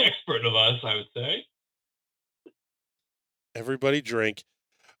 Fairly expert of us, I would say. Everybody drink.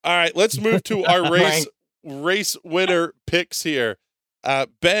 All right, let's move to our race winner picks here.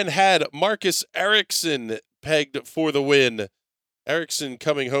 Ben had Marcus Ericsson pegged for the win. Ericsson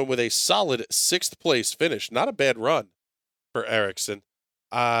coming home with a solid 6th place finish. Not a bad run for Ericsson.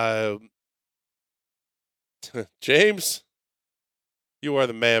 James, you are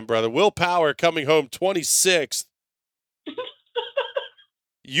the man, brother. Will Power coming home 26th.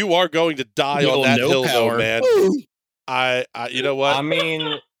 You are going to die on that hill, though, man. I you know what? I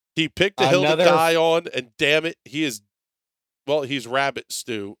mean, he picked a hill to die on, and damn it, he's rabbit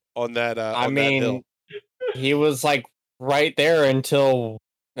stew on that. That hill. He was like right there until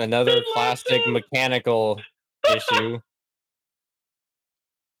another classic mechanical issue.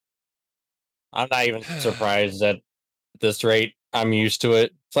 I'm not even surprised at this rate. I'm used to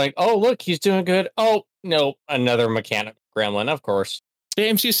it. It's like, oh, look, he's doing good. Oh, no, another mechanical gremlin, of course.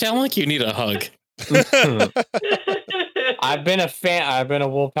 James, you sound like you need a hug. I've been a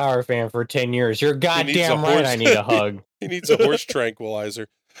Will Power fan for 10 years. You're goddamn right I need a hug. He needs a horse tranquilizer.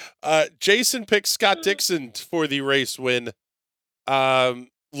 Jason picked Scott Dixon for the race win.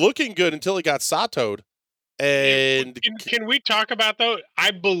 Looking good until he got Sato'd. And can we talk about, though?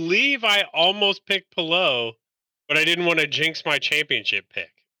 I believe I almost picked Pillow, but I didn't want to jinx my championship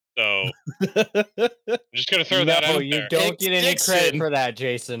pick. So I'm just going to throw that out there. You don't get any credit for that,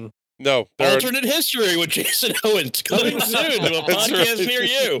 Jason. No. Alternate history with Jason Owens coming soon to a podcast near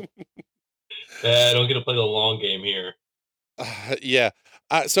you. I don't get to play the long game here. Yeah.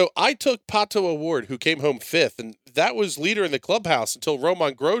 So I took Pato Award, who came home 5th, and that was leader in the clubhouse until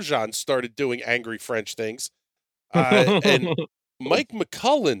Romain Grosjean started doing angry French things. And Mike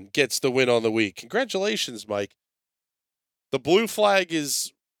McCullen gets the win on the week. Congratulations, Mike. The blue flag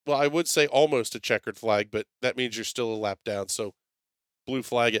is, well, I would say almost a checkered flag, but that means you're still a lap down, so blue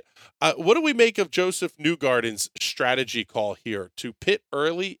flag it. What do we make of Joseph Newgarden's strategy call here to pit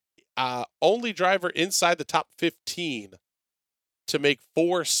early, only driver inside the top 15 to make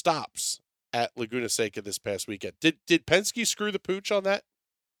 4 stops at Laguna Seca this past weekend? Did Penske screw the pooch on that?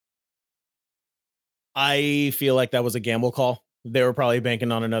 I feel like that was a gamble call. They were probably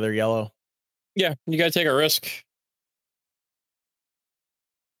banking on another yellow. Yeah, you got to take a risk.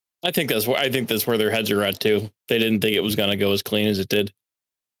 I think that's where their heads are at too. They didn't think it was going to go as clean as it did.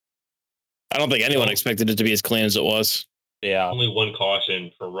 I don't think anyone expected it to be as clean as it was. Yeah. Only one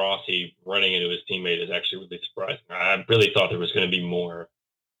caution for Rossi running into his teammate is actually really surprising. I really thought there was going to be more.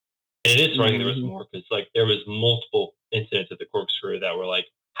 And it is surprising there was more because there was multiple incidents at the corkscrew that were like,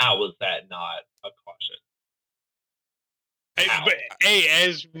 how was that not a caution?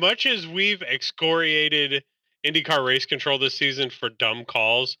 As much as we've excoriated IndyCar race control this season for dumb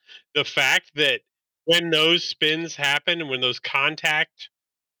calls, the fact that when those spins happened, when those contact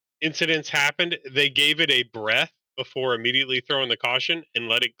incidents happened, they gave it a breath before immediately throwing the caution and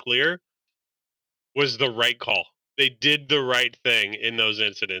let it clear was the right call. They did the right thing in those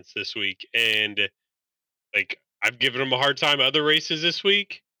incidents this week. And I've given them a hard time other races this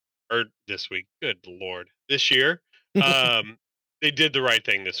good Lord, this year. They did the right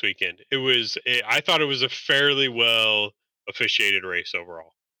thing this weekend. I thought it was a fairly well officiated race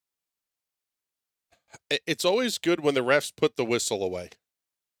overall. It's always good when the refs put the whistle away.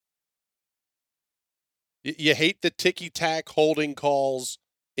 You hate the ticky-tack holding calls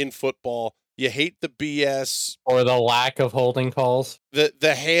in football. You hate the BS. Or the lack of holding calls.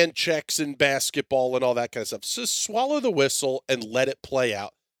 The hand checks in basketball and all that kind of stuff. Just swallow the whistle and let it play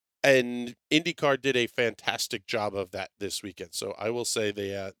out. And IndyCar did a fantastic job of that this weekend. So I will say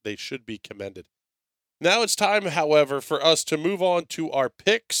they should be commended. Now it's time, however, for us to move on to our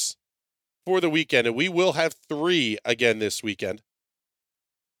picks for the weekend. And we will have 3 again this weekend.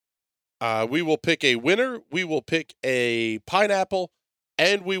 We will pick a winner, we will pick a pineapple,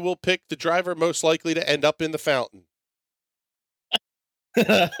 and we will pick the driver most likely to end up in the fountain.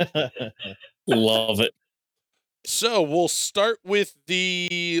 Love it. So we'll start with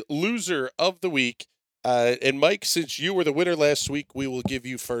the loser of the week. And Mike, since you were the winner last week, we will give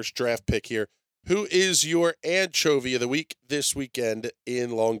you first draft pick here. Who is your anchovy of the week this weekend in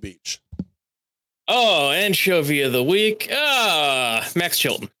Long Beach? Oh, anchovy of the week. Max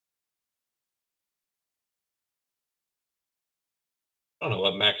Chilton. I don't know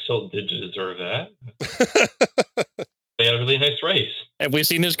what Max Chilton did to deserve that. They had a really nice race. Have we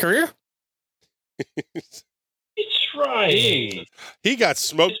seen his career? He trying. He got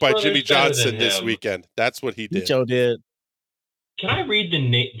smoked His by brother's Jimmy better Johnson than this him. weekend. That's what he He did. Joe did. Can I read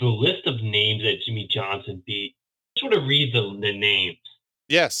the list of names that Jimmy Johnson beat? I just want to read the names.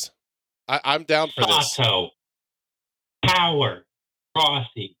 Yes. I'm down for this. Sato, Power,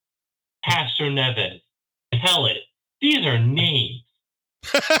 Rossi, Pastor Neves, Pellet. These are names.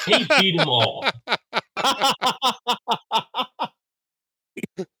 He beat them all.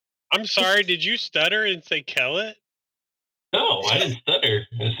 I'm sorry, did you stutter and say Kellett? No, I didn't stutter.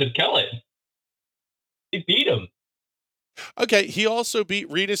 I said Kellett. He beat him. Okay, he also beat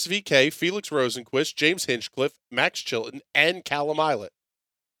Renus VK, Felix Rosenquist, James Hinchcliffe, Max Chilton, and Callum Islet.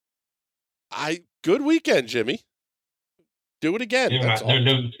 Good weekend, Jimmy. Do it again. That's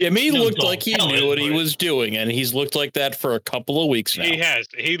all. Jimmy looked like he knew what he was doing, and he's looked like that for a couple of weeks now. He has.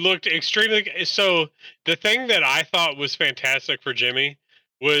 He looked extremely. So the thing that I thought was fantastic for Jimmy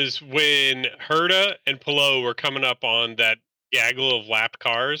was when Herta and Pillow were coming up on that gaggle of lapped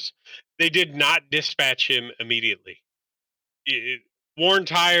cars, they did not dispatch him immediately. Worn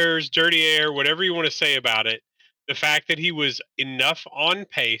tires, dirty air, whatever you want to say about it, the fact that he was enough on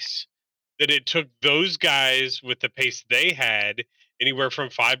pace that it took those guys with the pace they had anywhere from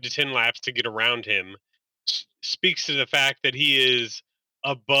 5 to 10 laps to get around him speaks to the fact that he is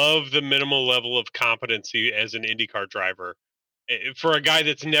above the minimal level of competency as an IndyCar driver for a guy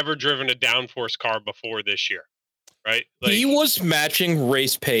that's never driven a downforce car before this year, right? He was matching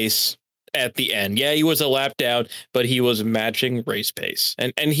race pace at the end. Yeah, he was a lap down, but he was matching race pace.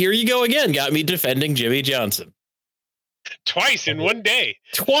 And here you go again. Got me defending Jimmy Johnson. Twice in one day.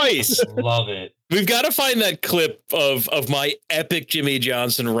 Twice. Love it. We've got to find that clip of my epic Jimmy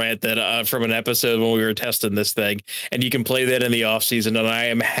Johnson rant that from an episode when we were testing this thing. And you can play that in the off season, and I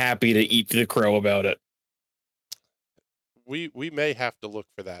am happy to eat the crow about it. We may have to look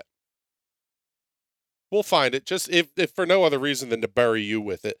for that. We'll find it, just if for no other reason than to bury you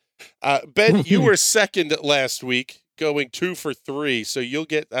with it. Ben, you were second last week, going 2 for 3, so you'll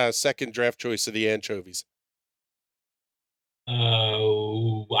get second draft choice of the anchovies.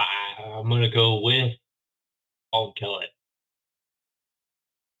 I'm going to go with I'll kill it.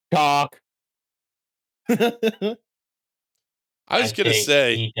 Cock. I was going to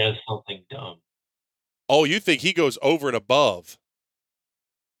say he does something dumb. Oh, you think he goes over and above?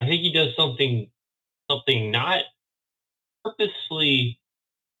 I think he does something not purposely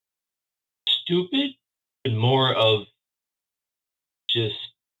stupid, but more of just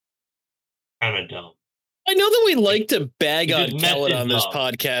kind of dumb. I know that we like to bag He on just Kellett on this messes up.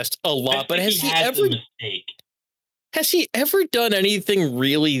 podcast a lot, but has he had ever the mistake? has he ever done anything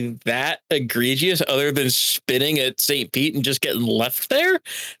really that egregious other than spinning at St. Pete and just getting left there?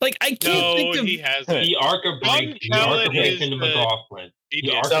 Like, I can't No, think of he hasn't. He arca Dalton brakes Kellett is into the- McLaughlin. He He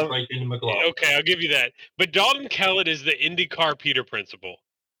did. arca braked into McLaughlin. Okay, I'll give you that. But Dalton Kellett is the IndyCar Peter principle.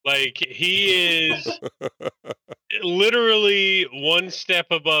 Like, he is literally one step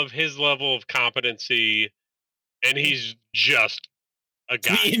above his level of competency, and he's just a the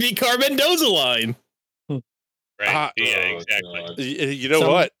guy. IndyCar Mendoza line. Right? Yeah, Oh, exactly. God. You know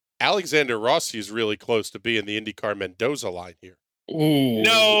what? Alexander Rossi is really close to being the IndyCar Mendoza line here. Ooh.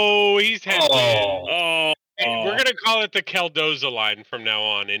 No, he's had. Oh. We're gonna call it the Keldoza line from now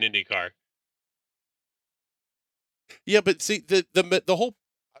on in IndyCar. Yeah, but see, the whole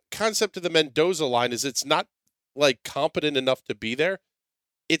concept of the Mendoza line is it's not like competent enough to be there.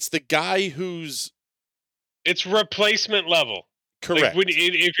 It's the guy who's It's replacement level. correct. Like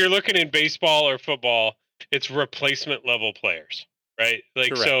if you're looking in baseball or football, it's replacement level players, right? Like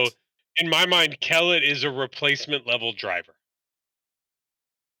Correct. so. In my mind, Kellett is a replacement level driver.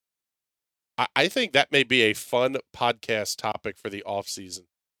 I think that may be a fun podcast topic for the off season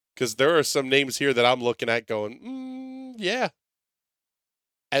because there are some names here that I'm looking at going, yeah.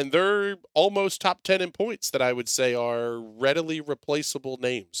 And they're almost top 10 in points that I would say are readily replaceable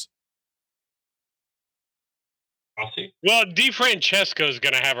names. Rossi? Well, DeFrancesco is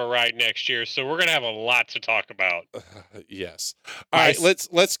going to have a ride next year, so we're going to have a lot to talk about. Yes. All right, Nice.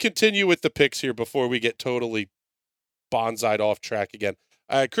 let's continue with the picks here before we get totally bonsai'd off track again.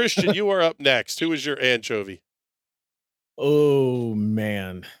 Christian, you are up next. Who is your anchovy? Oh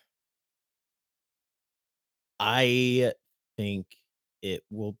man. I think it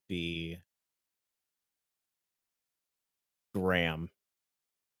will be Graham.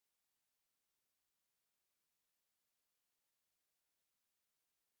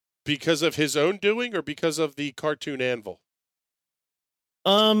 Because of his own doing or because of the cartoon anvil?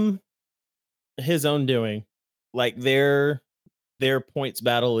 His own doing. Like their points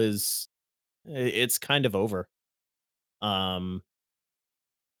battle is it's kind of over. You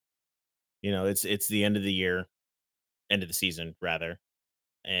know, it's the end of the year. end of the season rather,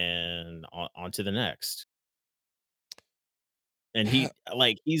 and on to the next. And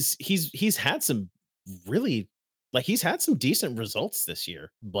he's had some really he's had some decent results this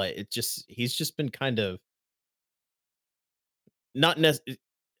year, but he's just been kind of not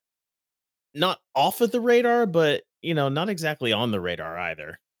not off of the radar, but not exactly on the radar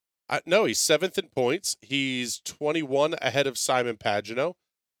either. No, he's 7th in points. He's 21 ahead of Simon Pagino,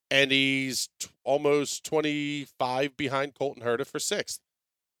 and he's almost 25 behind Colton Herta for 6th.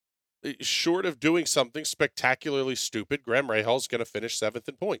 Short of doing something spectacularly stupid, Graham Rahal's going to finish 7th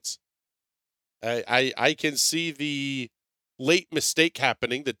in points. I can see the late mistake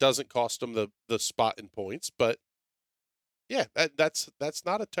happening that doesn't cost him the spot in points, but yeah, that's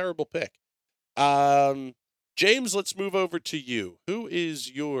not a terrible pick. James, let's move over to you. Who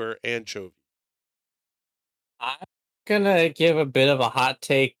is your anchovy? I'm gonna give a bit of a hot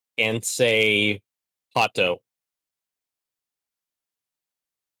take and say Pato.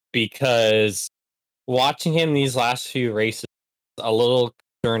 Because watching him these last few races is a little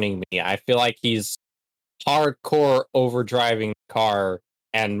concerning me. I feel like he's hardcore overdriving the car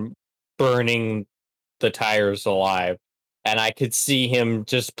and burning the tires alive. And I could see him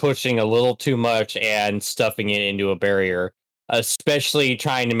just pushing a little too much and stuffing it into a barrier, especially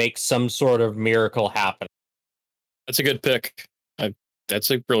trying to make some sort of miracle happen. That's a good pick. That's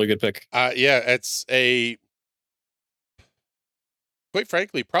a really good pick. Yeah, it's quite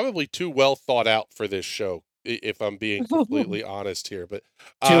frankly, probably too well thought out for this show, if I'm being completely honest here. But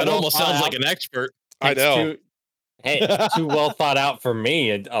it almost sounds like an expert. I know. Too well thought out for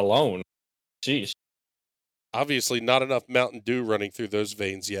me alone. Jeez. Obviously, not enough Mountain Dew running through those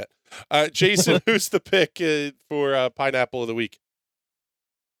veins yet. Jason, who's the pick for Pineapple of the Week?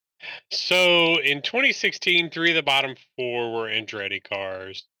 So in 2016, 3 of the bottom 4 were Andretti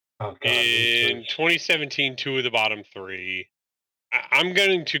cars. Oh, God, In 2017, 2 of the bottom 3. I'm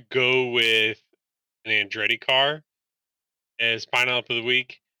going to go with an Andretti car as Pineapple of the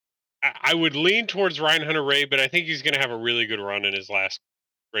Week. I would lean towards Ryan Hunter-Reay, but I think he's going to have a really good run in his last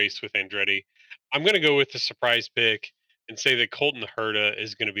race with Andretti. I'm going to go with the surprise pick and say that Colton Herta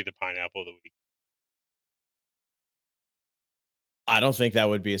is going to be the Pineapple of the Week. I don't think that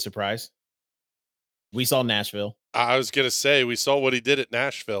would be a surprise. We saw Nashville. I was going to say, we saw what he did at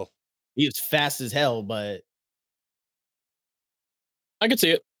Nashville. He was fast as hell, but I could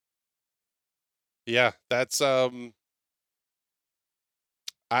see it. Yeah, that's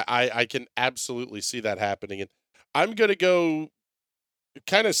I can absolutely see that happening. And I'm going to go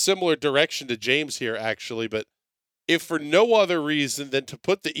kind of similar direction to James here, actually. But if for no other reason than to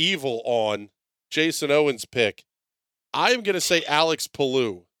put the evil on Jason Owens' pick, I'm going to say Alex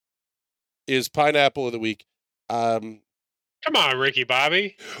Palou is Pineapple of the Week. Come on, Ricky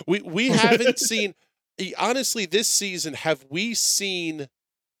Bobby. We haven't seen, honestly, this season, have we seen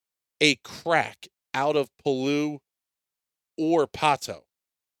a crack out of Palou or Pato?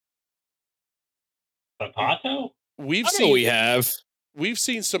 Pato? We've I know we have. We've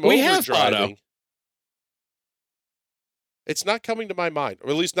seen some We have overdriving. It's not coming to my mind,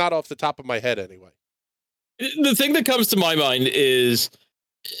 or at least not off the top of my head anyway. The thing that comes to my mind is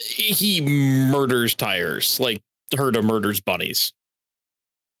he murders tires, like Herta murders bunnies.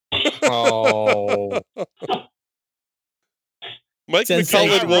 Oh. Mike Sensation.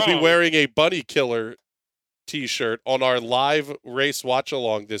 McCullen will be Wrong. wearing a Bunny Killer t-shirt on our live race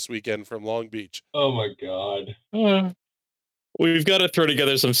watch-along this weekend from Long Beach. Oh my God. We've got to throw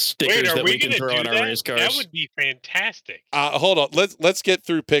together some stickers Wait, are that we we can going to throw do on our that? race cars. That would be fantastic. Hold on, let's get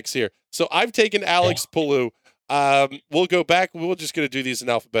through picks here. So I've taken Alex Palou. We'll go back. We're just going to do these in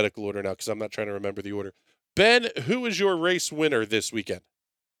alphabetical order now because I'm not trying to remember the order. Ben, who is your race winner this weekend?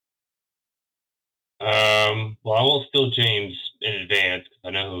 Well, I won't steal James in advance because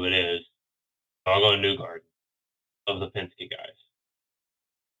I know who it is. I'll go Newgarden of the Penske guys.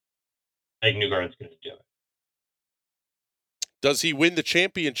 I think Newgarden's going to do it. Does he win the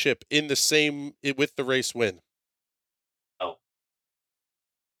championship in the same with the race win? No.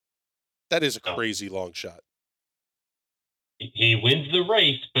 That is a No. crazy long shot. He wins the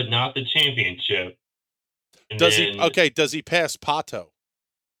race, but not the championship. And Does then- he? Okay. Does he pass Pato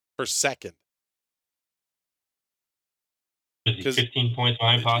for second? Is he 'cause- 15 points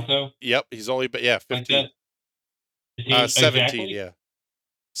behind Pato? Yep. He's only, but yeah, Like 15. that? Is he 17. exactly? Yeah.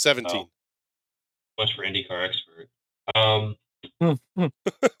 17. Oh. Much for IndyCar expert. I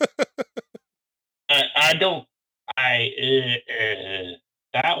don't.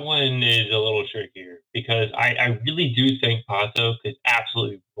 That one is a little trickier because I really do think Pato could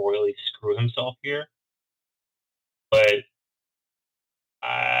absolutely royally screw himself here. But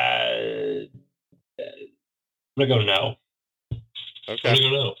I'm I'm gonna go no. Okay. I'm gonna go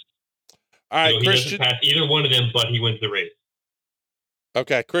no. All right, He Christian. doesn't pass either one of them, but he wins the race.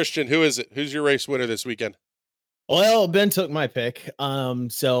 Okay, Christian, who is it? Who's your race winner this weekend? Well, Ben took my pick.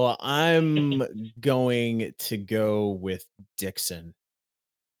 So I'm going to go with Dixon.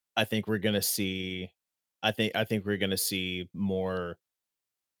 I think we're gonna see we're gonna see more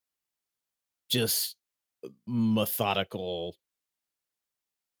just methodical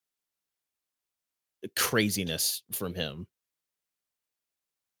craziness from him.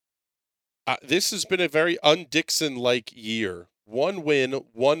 This has been a very un-Dixon-like year. 1 win,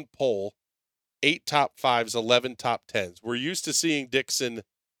 1 pole, 8 top 5s, 11 top 10s. We're used to seeing Dixon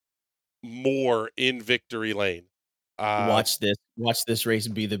more in victory lane. Watch this race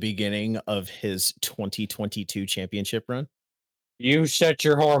be the beginning of his 2022 championship run. You shut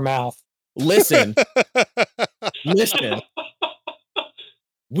your whore mouth. Listen,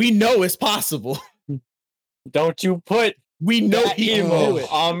 we know it's possible. Don't you put We know that he can emo do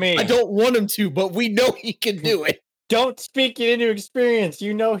it. on me. I don't want him to, but we know he can do it. Don't speak it into experience.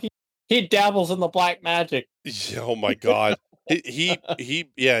 You know he dabbles in the black magic. Oh my God. He's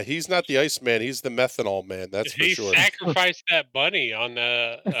not the Iceman. He's the methanol man. That's for He sure. sacrificed that bunny on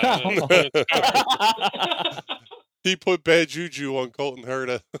the. He put bad juju on Colton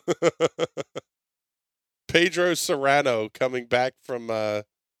Herta. Pedro Serrano coming back from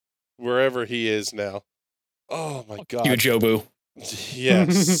wherever he is now. Oh my God. You Jobu.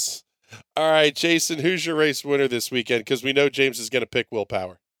 Yes. All right, Jason, who's your race winner this weekend? Because we know James is going to pick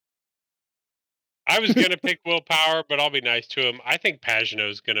Willpower. I was gonna pick Willpower, but I'll be nice to him. I think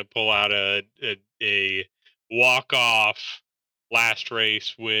Pagenaud's gonna pull out a walk-off last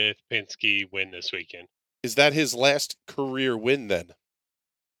race with Penske win this weekend. Is that his last career win then?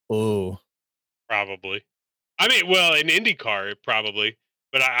 Oh, Probably. I mean, well, in IndyCar, probably.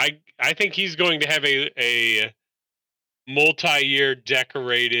 But I think he's going to have a multi-year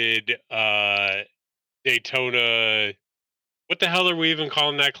decorated Daytona. What the hell are we even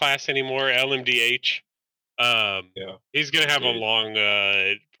calling that class anymore? LMDH. Yeah. He's going to have a long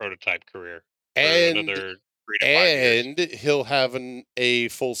prototype career. For And another 3 to 5 years. and he'll have a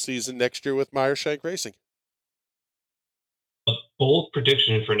full season next year with Meyershank Racing. A bold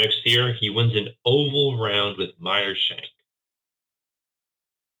prediction for next year: he wins an oval round with Meyershank.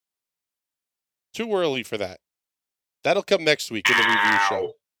 Too early for that. That'll come next week in the review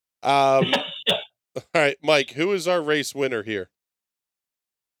show. All right, Mike, who is our race winner here?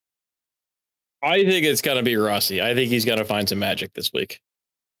 I think it's gonna be Rossi. I think he's gonna find some magic this week.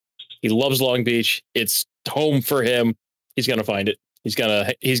 He loves Long Beach. It's home for him. He's gonna find it. He's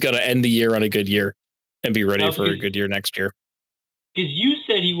gonna end the year on a good year and be ready for a good year next year. Because you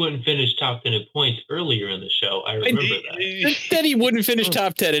said he wouldn't finish top 10 in points earlier in the show. I remember that. Said he wouldn't finish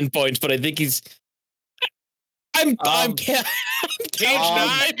top 10 in points, but I think he's. He's not gonna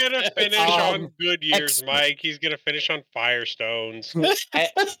finish on good years, Mike. He's gonna finish on Firestones.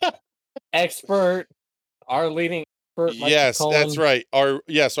 Expert, our leading expert. Mike Yes, McCullen. that's right. Our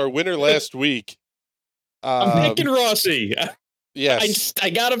winner last week. I'm picking Rossi. Yes, I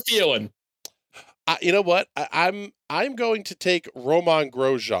got a feeling. You know what? I'm going to take Romain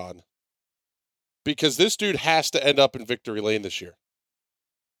Grosjean because this dude has to end up in victory lane this year.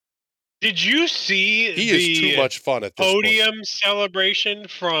 Did you see He is too much fun at this podium celebration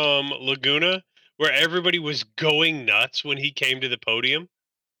from Laguna where everybody was going nuts when he came to the podium?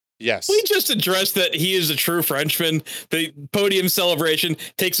 Yes. We just addressed that he is a true Frenchman. The podium celebration,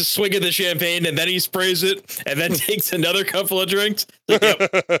 takes a swig of the champagne and then he sprays it and then takes another couple of drinks. Like, yep,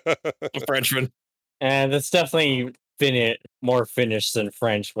 a Frenchman. And it's definitely more Finnish than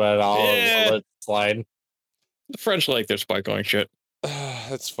French, but I'll let it slide. The French like their spike going shit.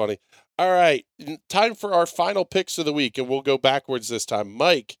 That's funny. All right, time for our final picks of the week, and we'll go backwards this time.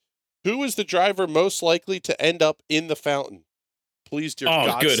 Mike, who is the driver most likely to end up in the fountain? Please, dear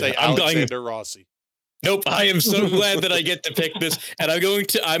God, say Alexander Rossi. Nope, I am so glad that I get to pick this, and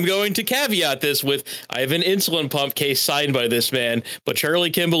I'm going to caveat this with I have an insulin pump case signed by this man, but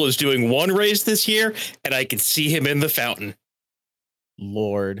Charlie Kimball is doing one race this year, and I can see him in the fountain.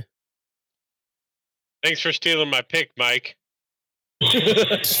 Lord. Thanks for stealing my pick, Mike.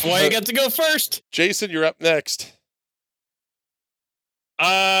 That's why I got to go first. Jason, you're up next.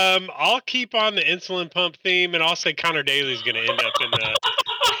 I'll keep on the insulin pump theme, and I'll say Connor Daly's going to end up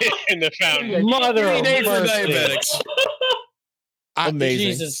in the fountain. Mother of Day for mercy. diabetics.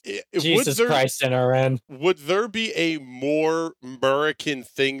 Amazing. Jesus Christ, NRN. Would there be a more American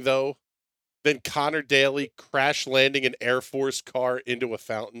thing, though, than Connor Daly crash landing an Air Force car into a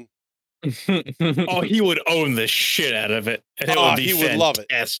fountain? Oh, he would own the shit out of it. And it would be he would love it.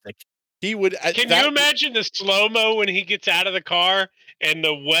 fantastic. He would. Can you imagine the slow mo when he gets out of the car and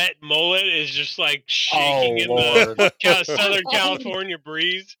the wet mullet is just like shaking in the Southern California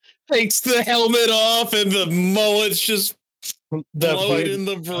breeze? Takes the helmet off and the mullet's just blowing in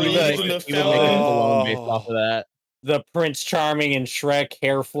the breeze in the He would make a fountain. cologne based off of that. The Prince Charming and Shrek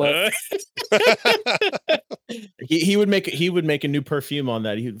hair flip. He would make a new perfume on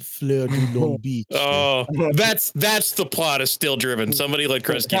that. He'd Fleur de Long Beach. Oh, that's the plot is Still Driven. Somebody like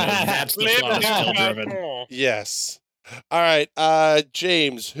Chris Kino, that's the plot is Still Driven. Yes. All right,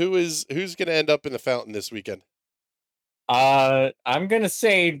 James, who's going to end up in the fountain this weekend? I'm gonna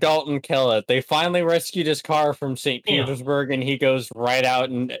say Dalton Kellett. They finally rescued his car from St. Petersburg, and he goes right out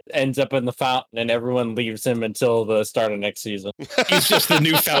and ends up in the fountain, and everyone leaves him until the start of next season. He's just the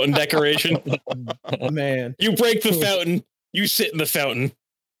new fountain decoration. Man, you break the fountain, you sit in the fountain.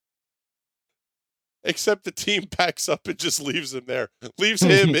 Except the team packs up and just leaves him there. Leaves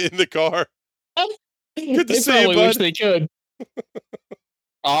him in the car. Good to see you, bud. Wish they could.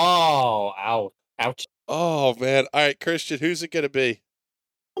 Oh, ouch. Oh, man. All right, Christian, who's it going to be?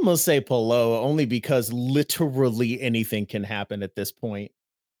 I'm going to say Palou, only because literally anything can happen at this point.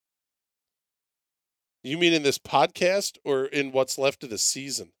 You mean in this podcast or in what's left of the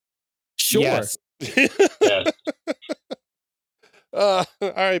season? Sure. Yes. Yeah. All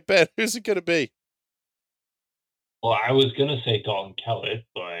right, Ben, who's it going to be? Well, I was gonna say Dalton Kellett,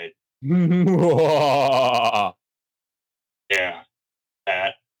 but yeah,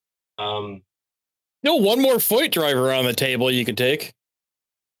 that. No, one more foot driver on the table you could take.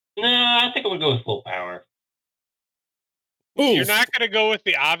 Nah, I think I'm gonna go with Will Power. Oof. You're not going to go with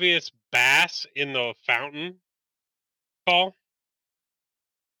the obvious bass in the fountain, Paul?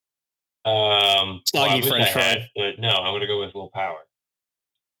 Well, I wish French I fry. had, but no, I'm gonna go with Will Power.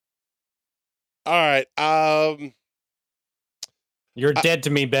 All right. You're dead to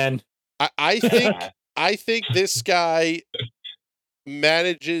me, Ben. I think this guy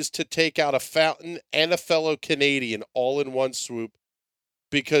manages to take out a fountain and a fellow Canadian all in one swoop.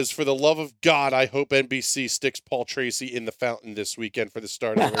 Because for the love of God, I hope NBC sticks Paul Tracy in the fountain this weekend for the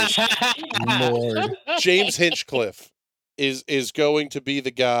start of the race. Lord. James Hinchcliffe is going to be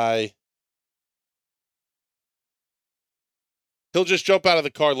the guy. He'll just jump out of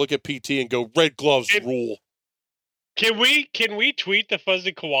the car, look at PT, and go, "Red gloves rule." Can we tweet the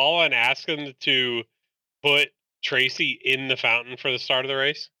Fuzzy Koala and ask him to put Tracy in the fountain for the start of the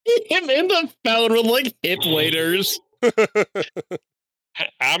race? Him in the fountain with like hip waders.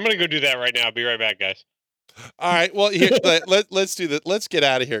 I'm going to go do that right now. I'll be right back, guys. All right. Well, here, let's do that. Let's get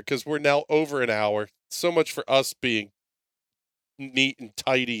out of here because we're now over an hour. So much for us being neat and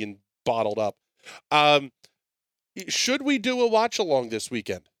tidy and bottled up. Should we do a watch along this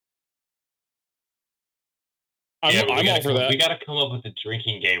weekend? I'm all for that. We got to come up with the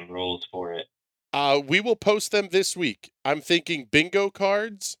drinking game rules for it. We will post them this week. I'm thinking bingo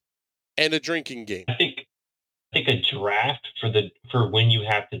cards and a drinking game. I think a draft for when you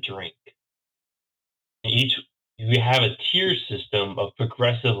have to drink. You have a tier system of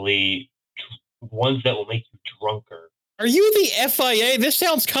progressively ones that will make you drunker. Are you the FIA? This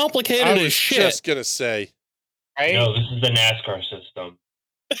sounds complicated I as was shit. just gonna say. Right? No, this is the NASCAR system.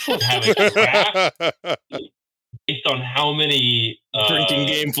 Have a draft based on how many Drinking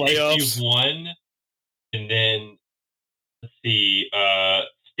game races playoffs you've won, and then let's see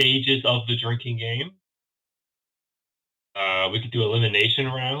stages of the drinking game. We could do elimination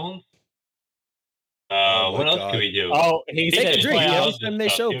rounds. What else God. could we do? Oh, he Take said a drink. playoffs. Every time they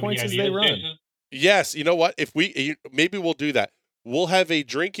show points as they run. Yes, you know what? If maybe we'll do that. We'll have a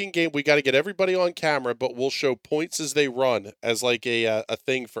drinking game. We got to get everybody on camera, but we'll show points as they run as like a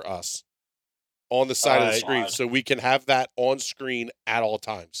thing for us on the side of the screen, so we can have that on screen at all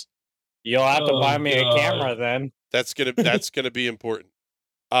times. You'll have to buy me a camera then. That's gonna be important.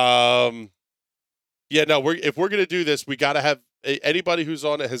 Yeah, no, if we're gonna do this, we got to have anybody who's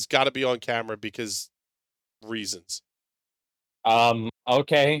on it has got to be on camera because reasons.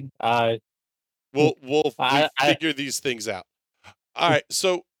 Okay. We'll figure these things out. All right,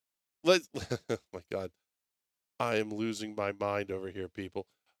 so let's. Oh my God, I am losing my mind over here, people.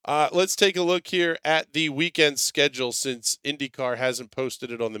 Let's take a look here at the weekend schedule since IndyCar hasn't posted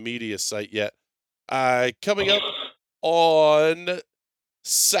it on the media site yet. Coming up on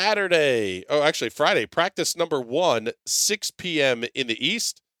Saturday, Friday, practice number 1, 6 p.m. in the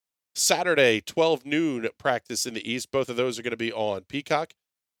East. Saturday, 12 noon practice in the East. Both of those are going to be on Peacock.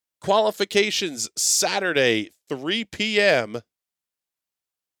 Qualifications Saturday, 3 p.m.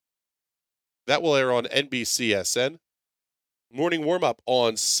 That will air on NBCSN. Morning warm-up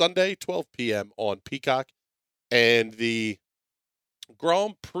on Sunday, 12 p.m. on Peacock. And the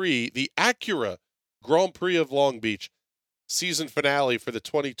Grand Prix, the Acura Grand Prix of Long Beach season finale for the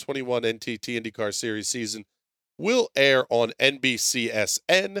 2021 NTT IndyCar Series season will air on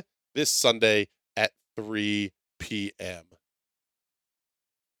NBCSN this Sunday at 3 p.m.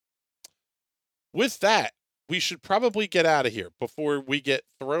 With that, we should probably get out of here before we get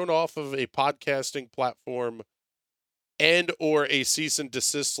thrown off of a podcasting platform and or a cease and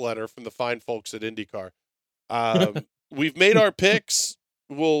desist letter from the fine folks at IndyCar. We've made our picks.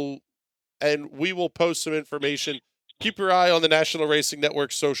 We will post some information. Keep your eye on the National Racing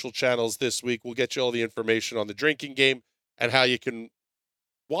Network social channels this week. We'll get you all the information on the drinking game and how you can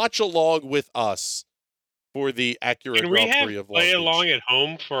watch along with us for the Acura Can we Grand Prix have of Long play Beach. along at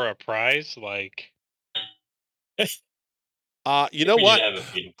home for a prize? Like, You know We what? should have a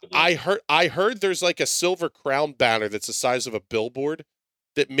feeling for this. I heard there's like a silver crown banner that's the size of a billboard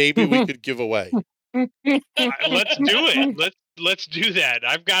that maybe we could give away. let's do it. Let's do that.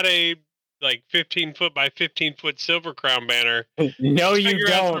 I've got a 15-foot by 15-foot silver crown banner. No, you Figure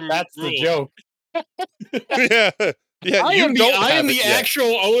out don't. some That's the rules. joke. yeah. I You am don't I am have the it yet.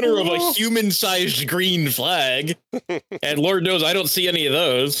 actual owner of a human-sized green flag, and Lord knows I don't see any of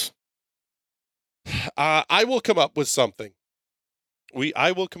those. I will come up with something.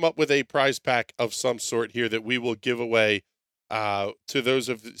 I will come up with a prize pack of some sort here that we will give away to those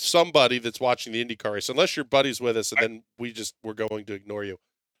of somebody that's watching the IndyCar race, unless your buddy's with us, and then we're going to ignore you.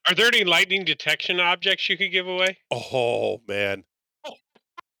 Are there any lightning detection objects you could give away? Oh man.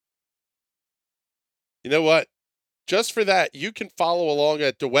 You know what? Just for that, you can follow along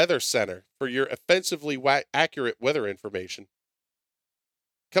at the Weather Center for your offensively accurate weather information.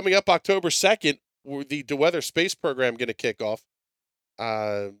 Coming up October 2nd, the DeWeather Space Program going to kick off.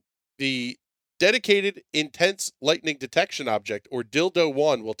 The dedicated intense lightning detection object, or Dildo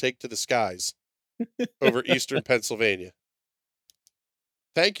 1, will take to the skies over eastern Pennsylvania.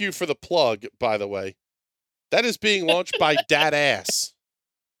 Thank you for the plug, by the way. That is being launched by Dad Ass.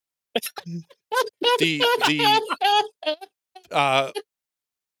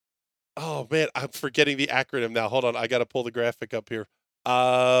 Oh man, I'm forgetting the acronym now. Hold on, I got to pull the graphic up here.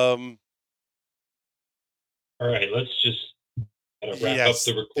 All right, let's just wrap Yes,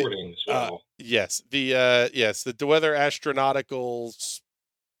 up the recording as well. Yes, the DeWeather Astronautical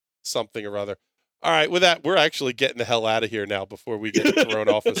something or other. All right, with that, we're actually getting the hell out of here now before we get thrown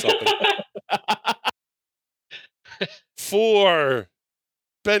off of something. For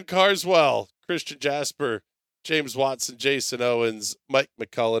Ben Carswell, Christian Jasper, James Watson, Jason Owens, Mike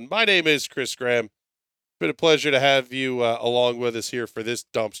McCullen, my name is Chris Graham. Been a pleasure to have you along with us here for this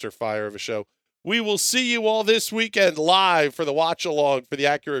dumpster fire of a show. We will see you all this weekend live for the watch along for the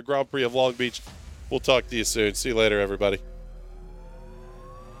Acura Grand Prix of Long Beach. We'll talk to you soon. See you later, everybody.